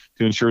area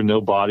to ensure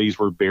no bodies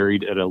were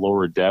buried at a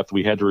lower depth,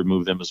 we had to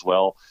remove them as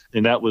well.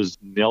 And that was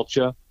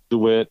Neltje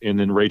DeWitt and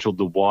then Rachel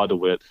Dubois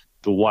DeWitt,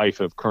 the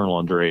wife of Colonel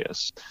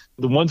Andreas.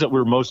 The ones that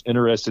we're most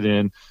interested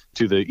in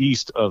to the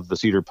east of the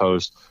cedar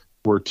post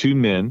were 2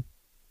 men.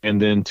 And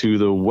then to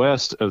the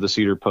west of the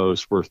cedar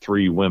post were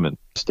 3 women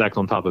stacked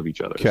on top of each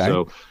other. Okay.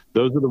 So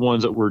those are the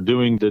ones that we're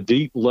doing the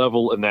deep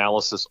level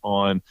analysis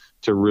on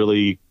to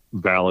really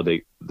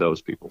validate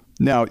those people.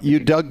 Now, you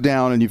dug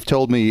down and you've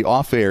told me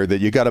off air that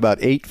you got about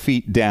 8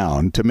 feet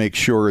down to make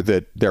sure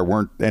that there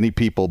weren't any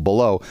people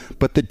below.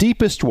 But the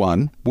deepest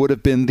one would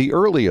have been the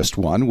earliest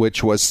one,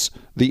 which was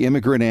the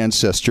immigrant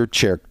ancestor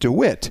Tjerck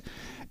DeWitt.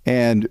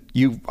 And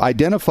you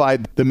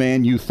identified the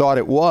man you thought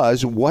it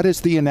was. What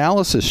has the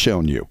analysis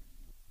shown you?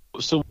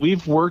 So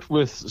we've worked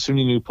with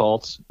SUNY New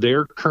Paltz.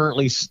 They're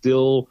currently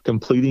still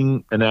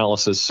completing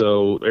analysis.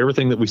 So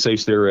everything that we say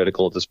is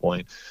theoretical at this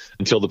point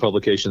until the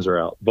publications are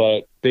out.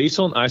 But based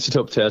on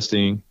isotope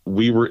testing,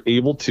 we were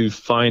able to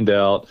find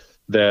out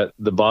that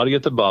the body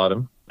at the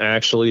bottom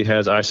actually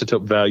has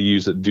isotope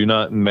values that do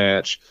not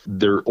match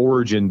their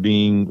origin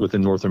being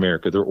within North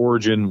America. Their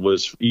origin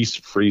was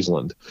East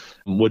Friesland,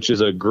 which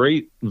is a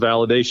great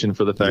validation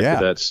for the fact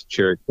that that's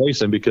Tjerck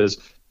Claessen, because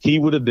he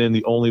would have been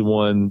the only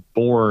one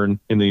born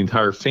in the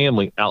entire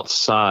family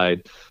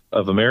outside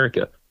of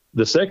America.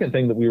 The second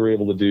thing that we were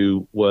able to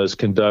do was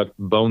conduct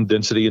bone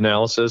density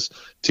analysis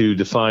to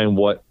define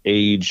what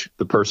age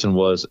the person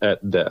was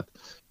at death.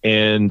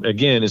 And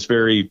again, it's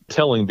very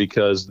telling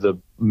because the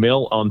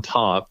male on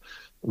top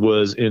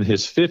was in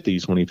his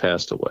 50s when he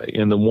passed away,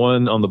 and the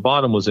one on the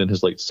bottom was in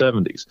his late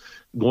 70s.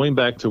 Going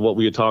back to what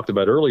we had talked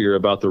about earlier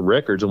about the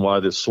records and why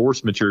the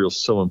source material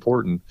is so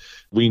important,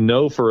 we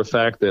know for a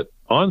fact that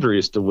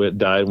Andries DeWitt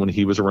died when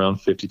he was around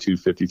 52,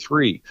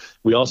 53.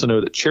 We also know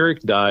that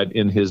Tjerck died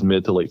in his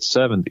mid to late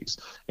 70s,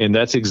 and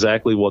that's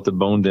exactly what the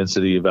bone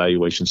density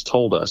evaluations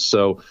told us.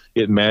 So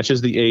it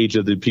matches the age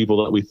of the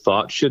people that we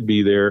thought should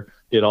be there.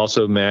 It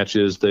also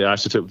matches the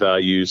isotope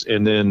values.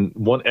 And then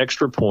one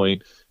extra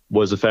point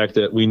was the fact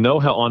that we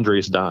know how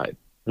Andreas died.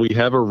 We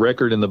have a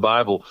record in the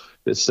Bible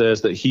that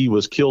says that he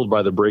was killed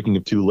by the breaking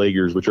of 2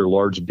 laggers, which are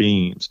large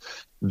beams.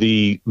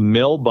 The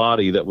male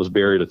body that was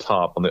buried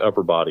atop on the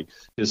upper body,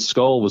 his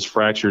skull was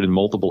fractured in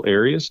multiple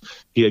areas.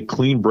 He had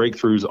clean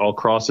breakthroughs all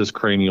across his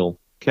cranial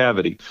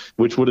cavity,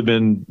 which would have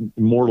been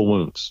mortal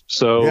wounds.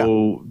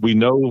 So we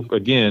know,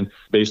 again,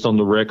 based on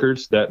the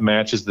records, that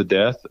matches the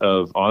death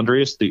of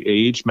Andreas. The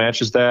age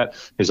matches that.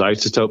 His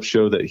isotopes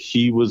show that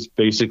he was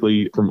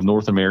basically from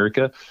North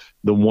America.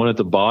 The one at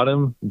the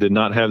bottom did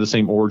not have the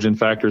same origin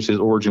factors. His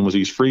origin was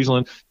East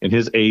Friesland, and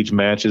his age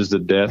matches the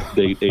death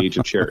date age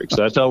of Tjerck.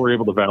 So that's how we're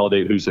able to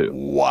validate who's who.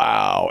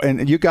 Wow.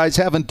 And you guys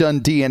haven't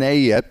done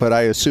DNA yet, but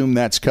I assume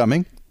that's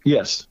coming?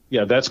 Yes.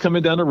 Yeah, that's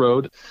coming down the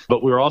road.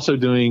 But we're also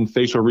doing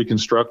facial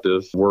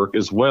reconstructive work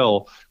as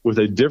well with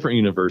a different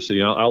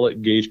university. I'll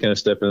let Gage kind of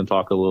step in and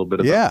talk a little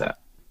bit about that.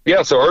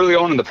 Yeah, so early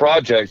on in the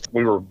project,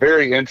 we were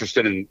very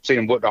interested in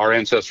seeing what our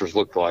ancestors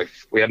looked like.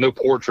 We have no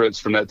portraits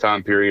from that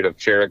time period of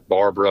Tjerck,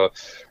 Barbara,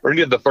 or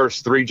any of the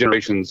first 3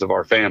 generations of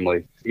our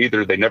family.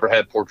 Either they never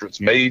had portraits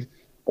made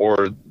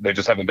or they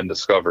just haven't been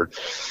discovered.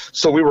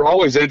 So we were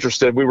always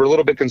interested. We were a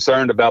little bit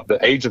concerned about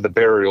the age of the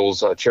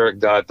burials. Tjerck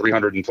died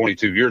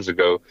 322 years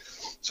ago.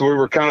 So we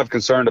were kind of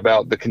concerned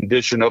about the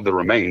condition of the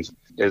remains.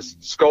 His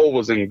skull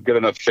was in good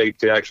enough shape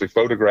to actually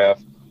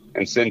photograph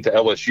and send to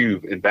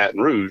LSU in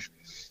Baton Rouge.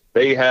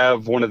 They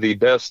have one of the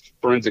best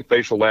forensic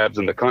facial labs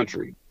in the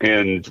country.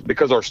 And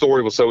because our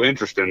story was so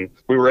interesting,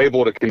 we were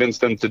able to convince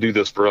them to do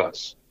this for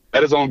us.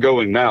 That is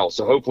ongoing now.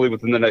 So hopefully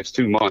within the next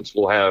 2 months,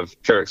 we'll have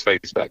Tjerck's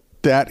face back.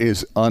 That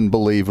is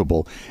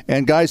unbelievable.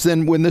 And guys,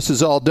 then when this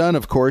is all done,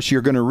 of course,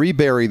 you're going to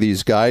rebury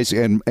these guys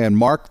and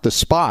mark the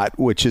spot,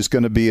 which is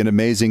going to be an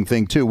amazing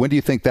thing, too. When do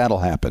you think that'll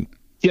happen?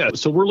 Yeah,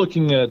 so we're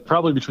looking at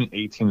probably between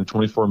 18 and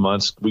 24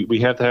 months. We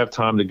have to have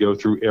time to go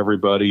through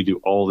everybody, do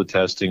all the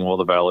testing, all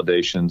the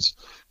validations.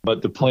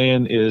 But the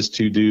plan is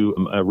to do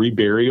a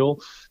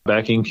reburial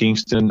back in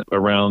Kingston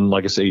around,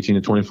 like I say, 18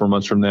 to 24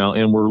 months from now.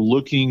 And we're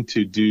looking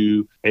to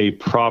do a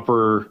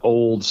proper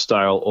old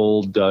style,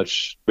 old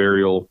Dutch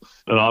burial.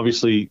 And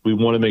obviously, we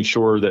want to make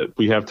sure that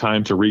we have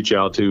time to reach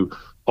out to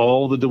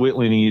all the DeWitt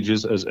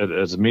lineages,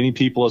 as many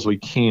people as we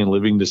can,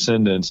 living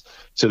descendants,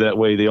 so that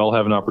way they all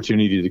have an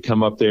opportunity to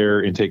come up there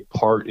and take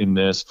part in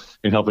this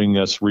and helping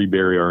us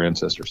rebury our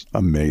ancestors.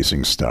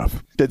 Amazing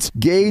stuff. That's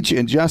Gage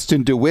and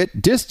Justin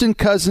DeWitt, distant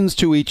cousins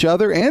to each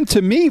other and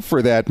to me,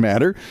 for that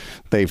matter.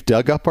 They've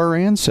dug up our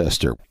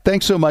ancestor.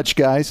 Thanks so much,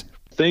 guys.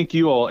 Thank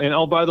you all.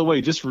 And by the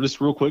way, just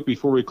real quick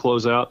before we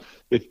close out,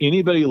 if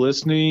anybody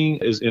listening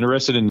is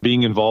interested in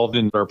being involved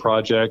in our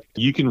project,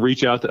 you can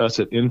reach out to us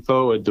at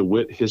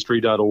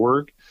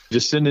info@dewitthistory.org.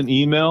 Just send an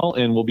email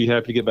and we'll be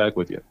happy to get back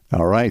with you.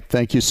 All right.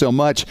 Thank you so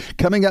much.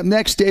 Coming up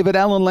next, David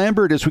Allen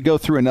Lambert, as we go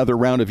through another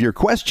round of your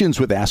questions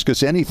with Ask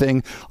Us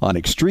Anything on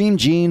Extreme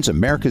Genes,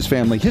 America's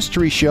Family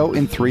History Show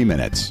in 3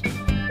 minutes.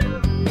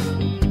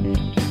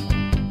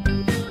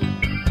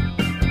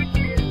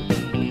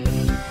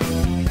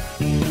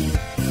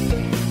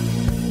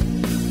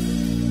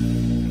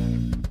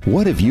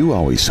 What have you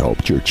always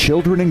hoped your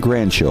children and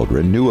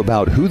grandchildren knew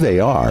about who they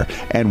are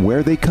and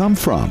where they come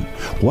from?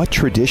 What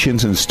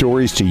traditions and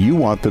stories do you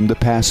want them to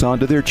pass on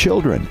to their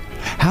children?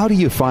 How do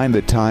you find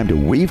the time to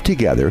weave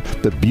together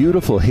the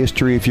beautiful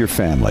history of your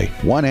family,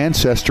 one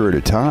ancestor at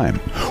a time?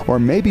 Or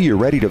maybe you're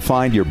ready to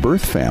find your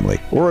birth family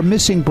or a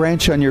missing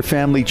branch on your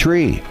family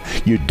tree.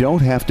 You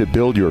don't have to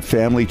build your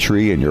family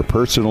tree and your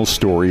personal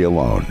story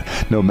alone.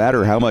 No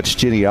matter how much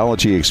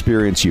genealogy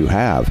experience you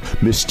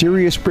have,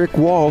 mysterious brick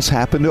walls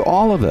happen to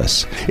all of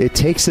us. It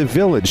takes a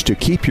village to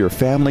keep your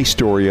family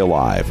story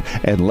alive,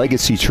 and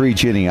Legacy Tree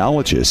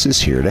Genealogist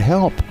is here to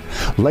help.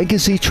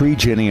 Legacy Tree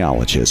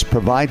Genealogist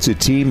provides a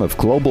team of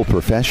global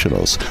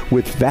professionals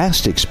with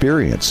vast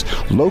experience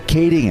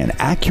locating and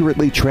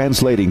accurately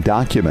translating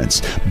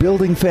documents,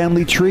 building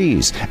family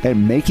trees,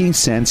 and making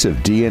sense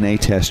of DNA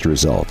test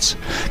results.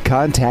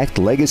 Contact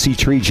Legacy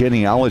Tree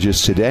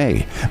Genealogist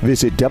today.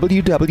 Visit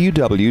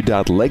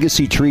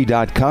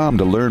www.legacytree.com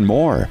to learn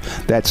more.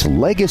 That's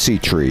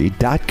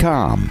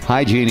legacytree.com.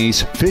 Hi,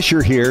 Genies.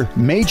 Fisher here,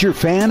 major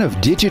fan of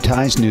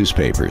digitized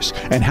newspapers.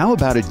 And how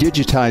about a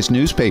digitized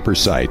newspaper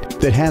site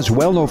that has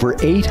well over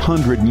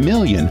 800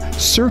 million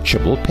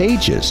searchable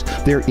pages?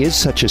 There is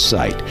such a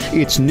site.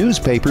 It's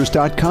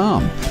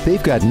newspapers.com.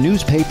 They've got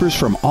newspapers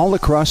from all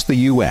across the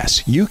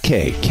U.S.,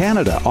 UK,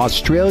 Canada,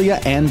 Australia,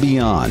 and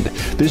beyond.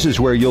 This is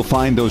where you'll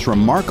find those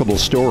remarkable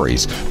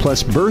stories,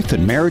 plus birth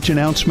and marriage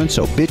announcements,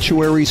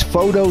 obituaries,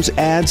 photos,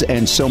 ads,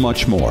 and so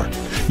much more.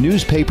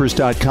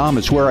 Newspapers.com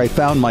is where I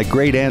found my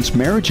great-aunt's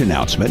marriage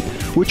announcement,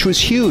 which was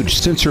huge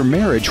since her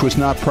marriage was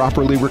not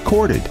properly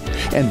recorded.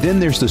 And then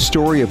there's the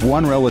story of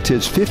one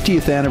relative's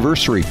 50th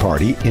anniversary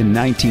party in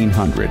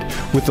 1900,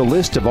 with a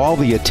list of all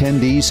the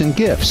attendees and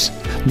gifts.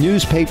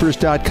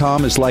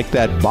 Newspapers.com is like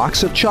that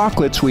box of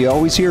chocolates we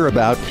always hear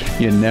about.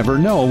 You never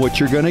know what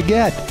you're going to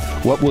get.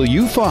 What will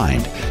you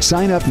find?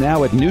 Sign up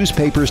now at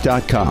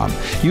newspapers.com.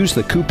 Use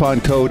the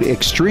coupon code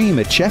EXTREME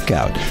at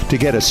checkout to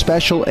get a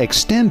special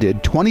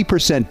extended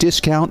 20%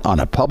 discount on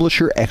a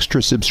Publisher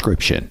Extra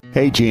subscription.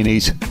 Hey,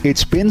 Genies,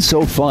 it's been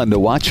so fun to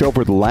watch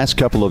over the last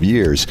couple of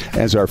years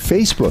as our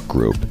Facebook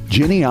group,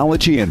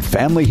 Genealogy and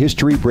Family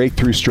History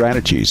Breakthrough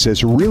Strategies,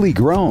 has really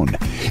grown.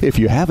 If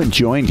you haven't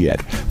joined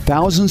yet,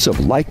 thousands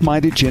of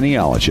like-minded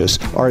genealogists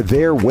are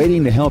there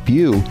waiting to help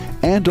you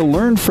and to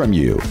learn from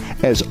you,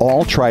 as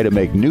all try to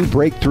make new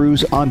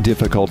breakthroughs on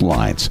difficult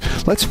lines.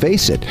 Let's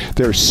face it,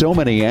 there are so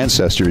many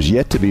ancestors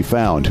yet to be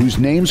found whose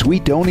names we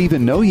don't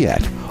even know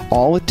yet.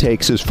 All it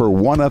takes is for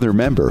one other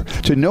member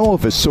to know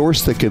of a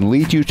source that can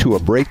lead you to a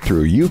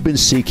breakthrough you've been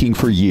seeking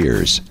for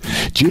years.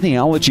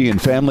 Genealogy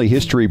and Family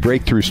History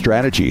Breakthrough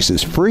Strategies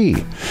is free.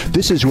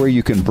 This is where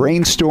you can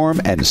brainstorm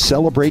and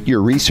celebrate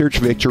your research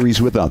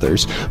victories with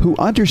others who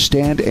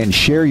understand and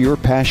share your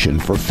passion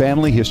for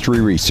family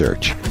history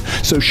research.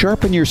 So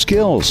sharpen your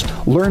skills,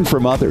 learn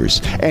from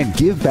others, and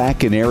give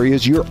back in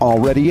areas you're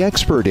already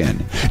expert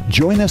in.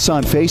 Join us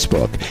on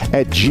Facebook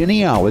at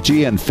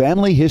Genealogy and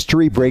Family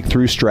History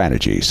Breakthrough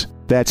Strategies.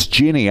 That's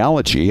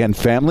Genealogy and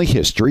Family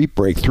History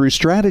Breakthrough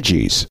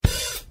Strategies.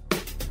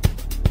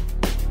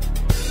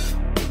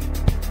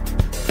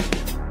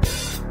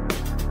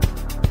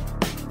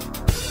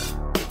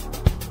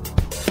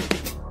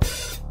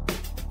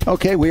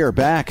 Okay, we are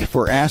back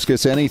for Ask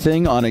Us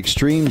Anything on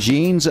Extreme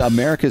Genes,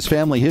 America's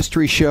Family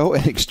History Show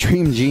at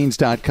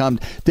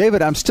extremegenes.com.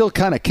 David, I'm still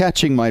kind of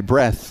catching my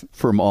breath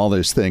from all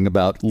this thing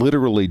about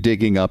literally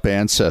digging up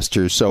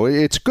ancestors. So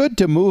it's good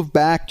to move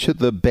back to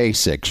the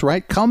basics,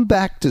 right? Come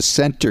back to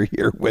center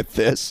here with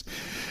this.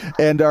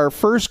 And our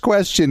first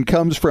question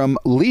comes from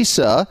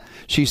Lisa.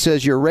 She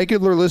says, "You're a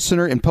regular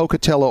listener in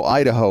Pocatello,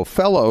 Idaho.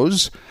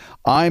 Fellows,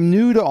 I'm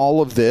new to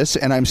all of this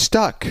and I'm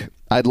stuck.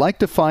 I'd like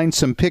to find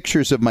some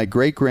pictures of my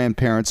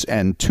great-grandparents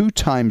and 2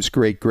 times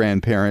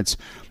great-grandparents.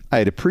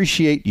 I'd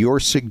appreciate your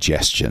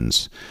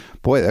suggestions."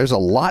 Boy, there's a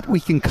lot we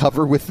can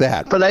cover with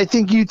that. But I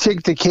think you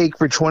take the cake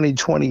for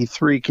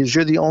 2023 because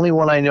you're the only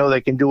one I know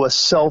that can do a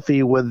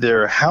selfie with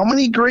their how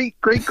many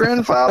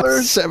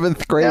great-great-grandfathers?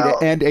 7th grade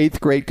and 8th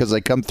grade because I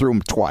come through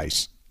them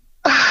twice.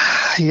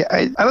 Yeah,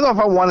 I don't know if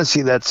I want to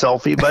see that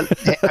selfie, but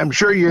I'm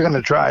sure you're going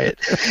to try it.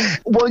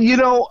 Well,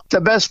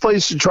 the best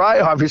place to try,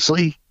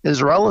 obviously,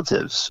 is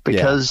relatives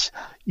because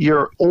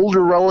your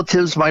older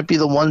relatives might be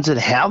the ones that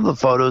have the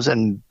photos.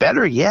 And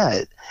better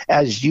yet,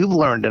 as you've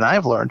learned and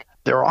I've learned,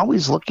 they're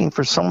always looking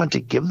for someone to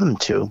give them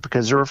to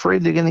because they're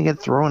afraid they're going to get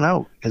thrown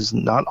out because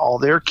not all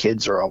their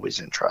kids are always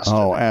interested.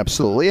 Oh,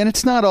 absolutely. And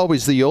it's not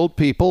always the old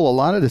people. A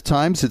lot of the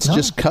times it's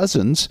just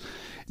cousins.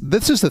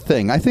 This is the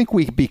thing. I think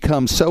we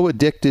become so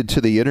addicted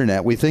to the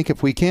internet. We think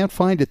if we can't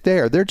find it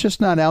there, they're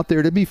just not out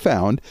there to be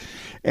found.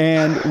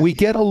 And we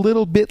get a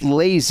little bit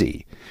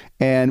lazy.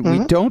 And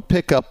we don't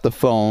pick up the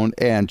phone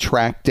and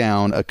track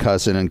down a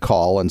cousin and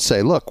call and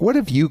say, look, what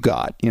have you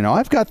got?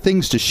 I've got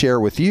things to share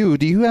with you.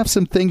 Do you have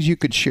some things you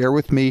could share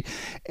with me?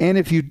 And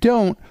if you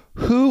don't,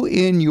 who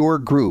in your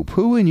group,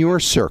 who in your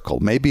circle,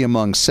 maybe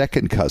among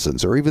second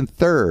cousins or even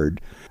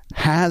third,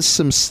 has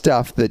some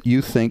stuff that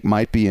you think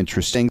might be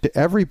interesting to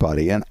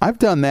everybody? And I've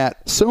done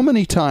that so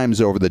many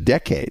times over the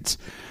decades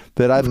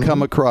that I've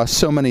come across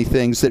so many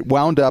things that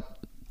wound up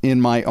in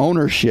my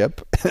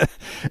ownership.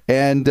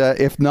 And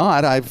if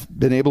not, I've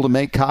been able to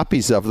make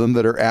copies of them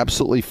that are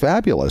absolutely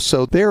fabulous.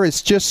 So there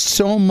is just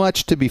so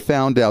much to be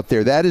found out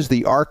there. That is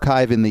the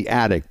archive in the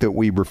attic that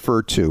we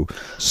refer to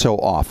so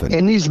often.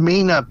 And these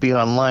may not be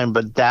online,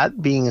 but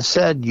that being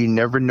said, you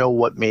never know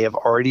what may have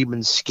already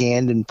been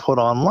scanned and put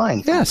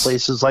online. Yes.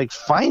 Places like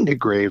Find a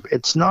Grave.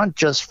 It's not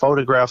just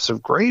photographs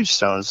of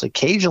gravestones.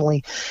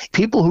 Occasionally,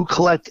 people who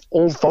collect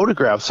old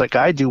photographs like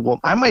I do, well,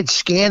 I might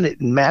scan it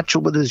and match it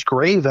with his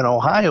grave in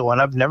Ohio,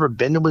 and I've never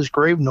been to his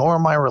grave, nor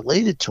am I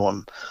related to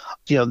him.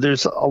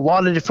 There's a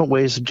lot of different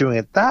ways of doing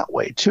it that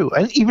way, too.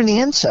 And even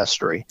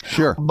Ancestry.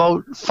 Sure.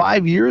 About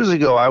 5 years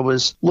ago, I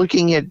was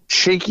looking at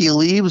shaky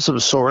leaves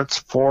of sorts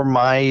for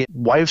my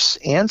wife's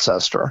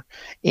ancestor,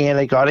 and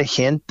I got a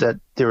hint that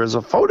there was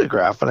a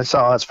photograph, and I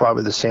saw that's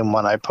probably the same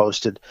one I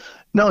posted.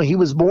 No, he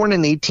was born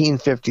in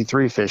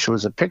 1853, Fish. It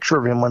was a picture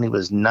of him when he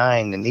was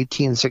 9 in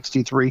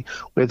 1863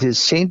 with his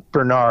St.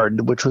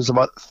 Bernard, which was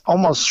about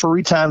almost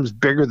 3 times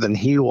bigger than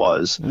he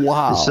was.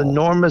 Wow. This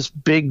enormous,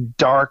 big,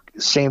 dark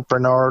St.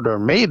 Bernard, or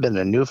may have been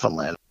in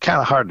Newfoundland. Kind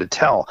of hard to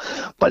tell.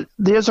 But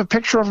there's a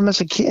picture of him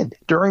as a kid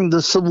during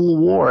the Civil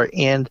War,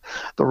 and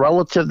the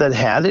relative that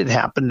had it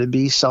happened to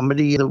be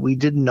somebody that we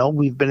didn't know.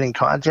 We've been in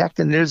contact,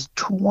 and there's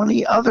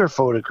 20 other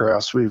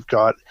photographs we've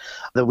got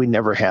that we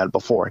never had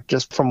before,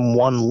 just from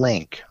one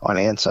link on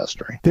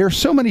Ancestry. There are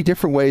so many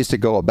different ways to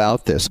go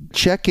about this.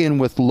 Check in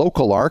with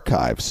local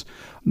archives.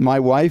 My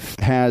wife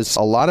has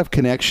a lot of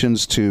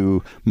connections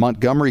to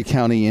Montgomery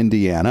County,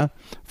 Indiana,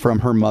 from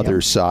her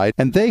mother's side,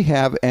 and they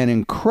have an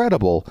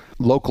incredible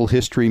local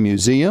history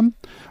museum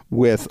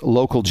with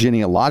local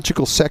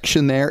genealogical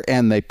section there,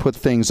 and they put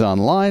things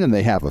online, and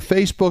they have a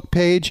Facebook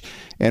page.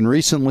 And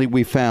recently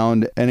we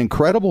found an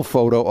incredible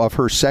photo of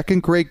her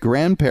second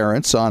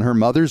great-grandparents on her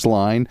mother's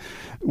line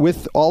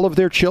with all of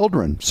their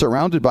children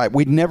surrounded by it.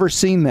 We'd never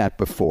seen that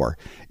before.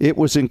 It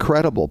was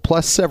incredible,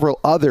 plus several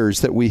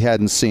others that we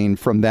hadn't seen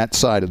from that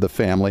side of the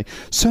family.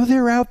 So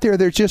they're out there.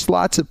 There's just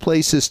lots of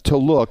places to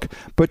look,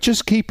 but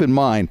just keep in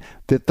mind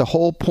that the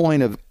whole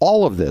point of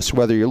all of this,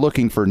 whether you're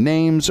looking for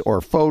names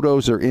or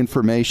photos or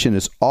information,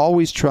 is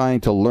always trying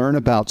to learn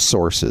about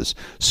sources.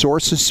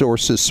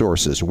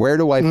 Sources. Where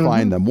do I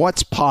find them?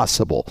 What's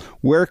possible?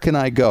 Where can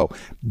I go?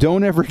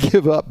 Don't ever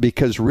give up,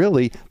 because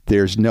really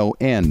there's no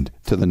end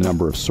to the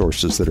number of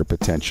sources that are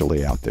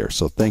potentially out there.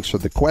 So thanks for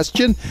the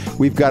question.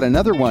 We've got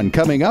another one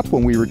coming up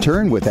when we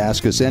return with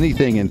Ask Us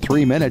Anything in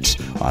 3 minutes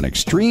on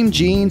Extreme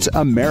Genes,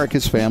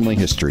 America's Family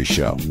History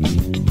Show.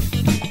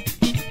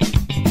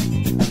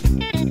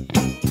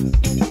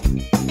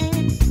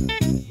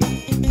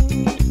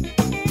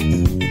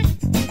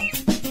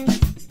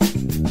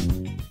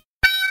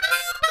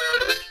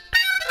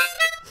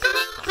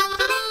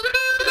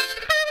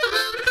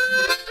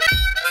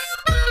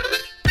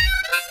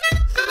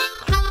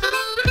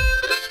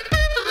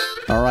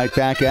 All right,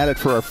 back at it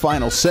for our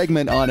final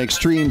segment on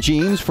Extreme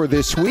Genes for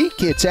this week.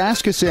 It's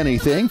Ask Us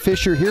Anything.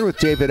 Fisher here with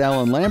David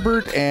Allen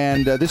Lambert,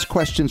 and this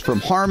question's from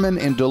Harmon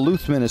in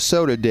Duluth,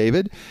 Minnesota,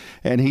 David.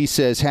 And he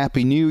says,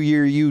 Happy New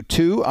Year, you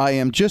too. I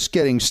am just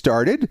getting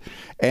started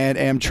and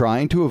am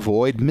trying to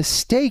avoid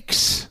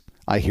mistakes.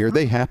 I hear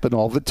they happen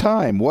all the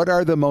time. What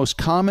are the most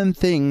common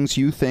things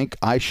you think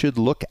I should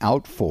look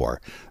out for?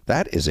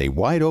 That is a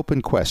wide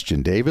open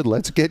question, David.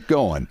 Let's get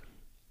going.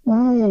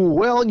 Ooh,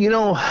 well,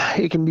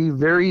 it can be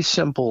very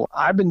simple.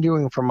 I've been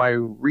doing for my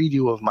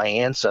redo of my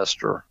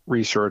Ancestor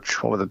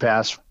research over the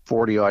past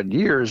 40-odd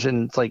years,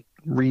 and it's like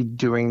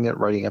redoing it,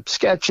 writing up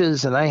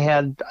sketches, and I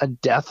had a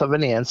death of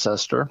an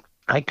ancestor.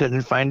 I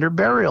couldn't find her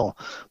burial,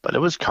 but it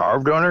was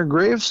carved on her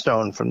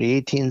gravestone from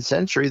the 18th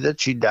century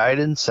that she died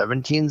in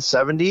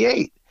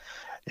 1778.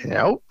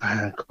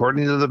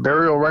 According to the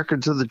burial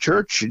records of the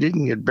church, she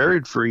didn't get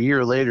buried for a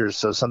year later,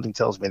 so something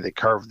tells me they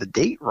carved the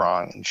date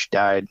wrong, and she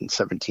died in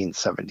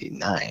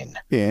 1779.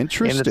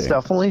 Interesting. And it's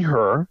definitely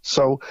her.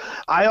 So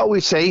I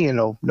always say,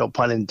 no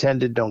pun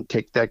intended, don't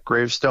take that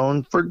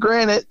gravestone for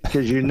granted,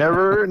 because you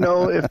never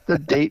know if the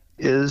date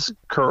is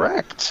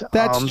correct.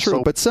 That's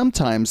true, but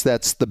sometimes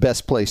that's the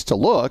best place to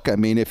look. I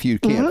mean, if you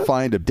can't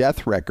find a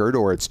death record,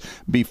 or it's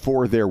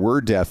before there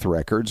were death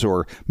records,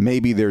 or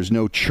maybe there's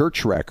no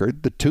church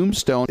record, the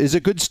tombstone is a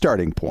good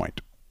starting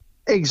point.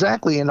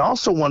 Exactly. And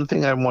also one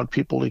thing I want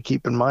people to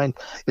keep in mind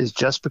is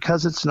just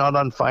because it's not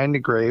on Find a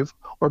Grave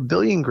or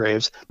Billion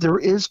Graves, there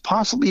is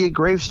possibly a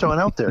gravestone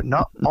out there.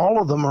 Not all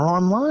of them are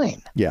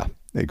online. Yeah.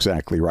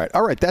 Exactly right.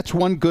 All right, that's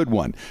one good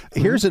one.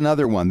 Here's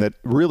another one that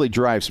really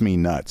drives me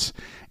nuts,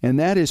 and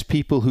that is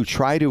people who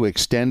try to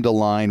extend a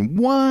line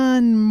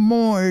one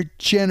more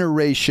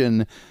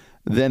generation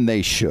than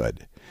they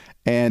should.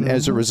 And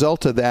as a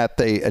result of that,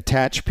 they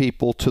attach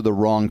people to the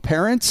wrong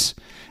parents.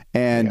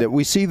 And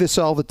we see this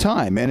all the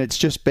time, and it's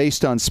just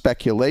based on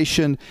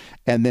speculation,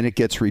 and then it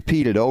gets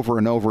repeated over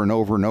and over and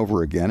over and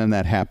over again. And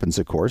that happens,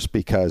 of course,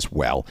 because,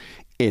 well,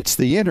 it's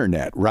the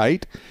internet,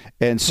 right?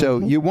 And so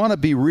you want to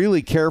be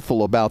really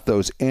careful about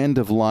those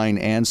end-of-line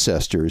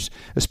ancestors,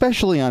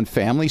 especially on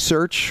Family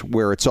Search,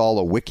 where it's all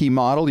a wiki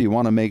model. You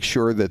want to make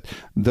sure that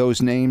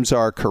those names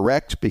are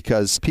correct,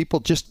 because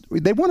people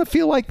they want to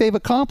feel like they've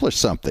accomplished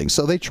something.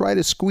 So they try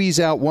to squeeze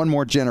out one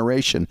more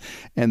generation,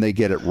 and they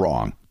get it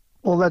wrong.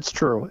 Well, that's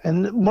true.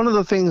 And one of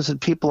the things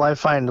that people I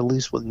find, at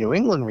least with New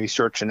England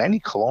research and any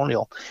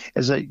colonial,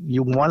 is that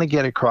you want to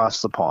get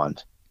across the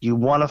pond. You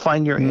want to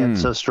find your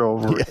ancestor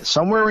over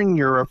somewhere in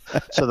Europe.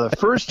 So the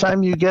first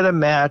time you get a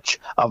match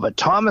of a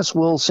Thomas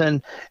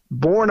Wilson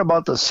born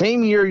about the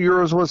same year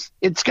yours was,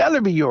 it's got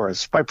to be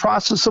yours by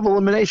process of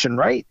elimination,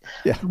 right?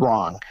 Yeah.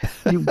 Wrong.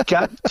 You've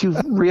got to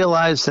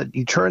realize that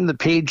you turn the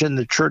page in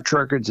the church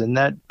records and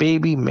that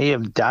baby may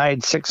have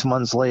died 6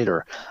 months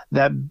later.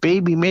 That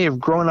baby may have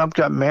grown up,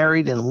 got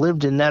married, and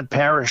lived in that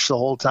parish the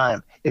whole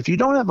time. If you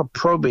don't have a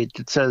probate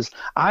that says,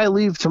 I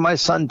leave to my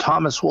son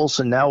Thomas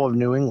Wilson, now of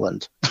New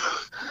England,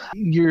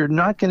 you're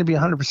not going to be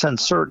 100%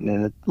 certain.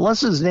 And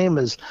unless his name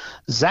is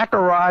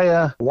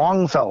Zachariah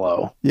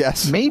Longfellow,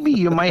 maybe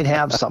you might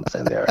have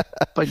something there.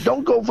 But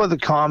don't go for the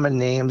common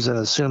names and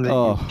assume that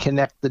you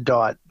connect the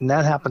dot. And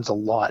that happens a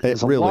lot.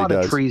 There's a lot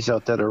of trees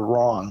out that are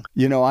wrong.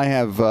 I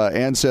have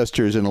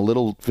ancestors in a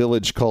little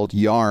village called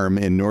Yarm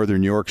in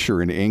northern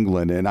Yorkshire in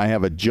England, and I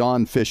have a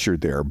John Fisher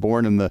there,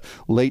 born in the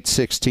late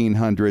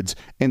 1600s,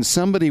 and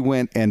somebody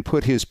went and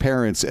put his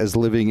parents as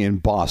living in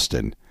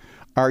Boston.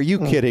 Are you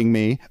kidding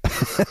me?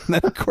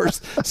 And of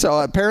course, so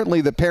apparently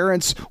the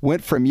parents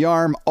went from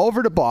Yarm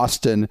over to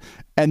Boston,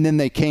 and then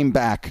they came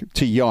back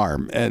to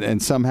Yarm,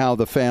 and somehow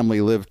the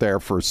family lived there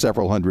for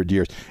several hundred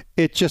years.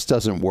 It just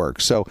doesn't work.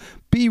 So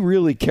be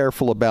really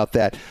careful about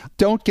that.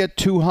 Don't get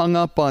too hung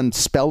up on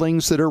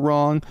spellings that are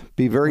wrong.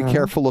 Be very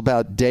careful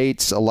about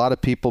dates. A lot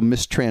of people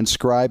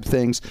mistranscribe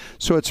things.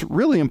 So it's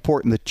really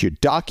important that you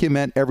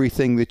document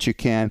everything that you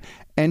can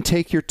and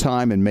take your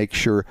time and make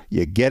sure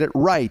you get it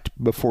right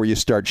before you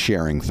start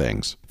sharing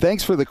things.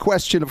 Thanks for the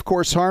question, of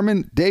course,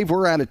 Harmon. Dave,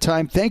 we're out of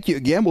time. Thank you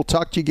again. We'll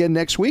talk to you again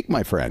next week,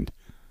 my friend.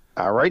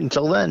 All right,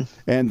 until then.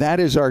 And that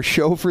is our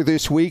show for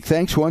this week.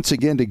 Thanks once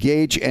again to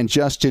Gage and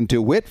Justin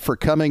DeWitt for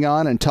coming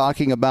on and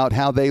talking about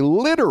how they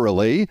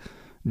literally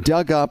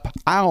dug up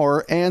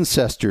our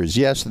ancestors.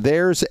 Yes,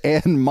 theirs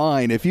and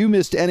mine. If you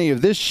missed any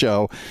of this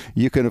show,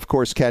 you can, of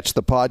course, catch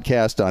the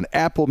podcast on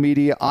Apple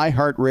Media,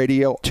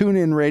 iHeartRadio,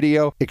 TuneIn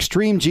Radio,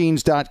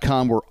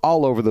 extremegenes.com. We're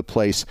all over the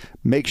place.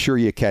 Make sure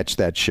you catch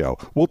that show.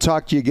 We'll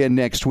talk to you again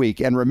next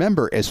week. And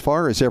remember, as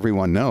far as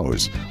everyone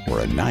knows,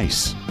 we're a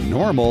nice,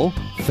 normal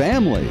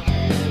family.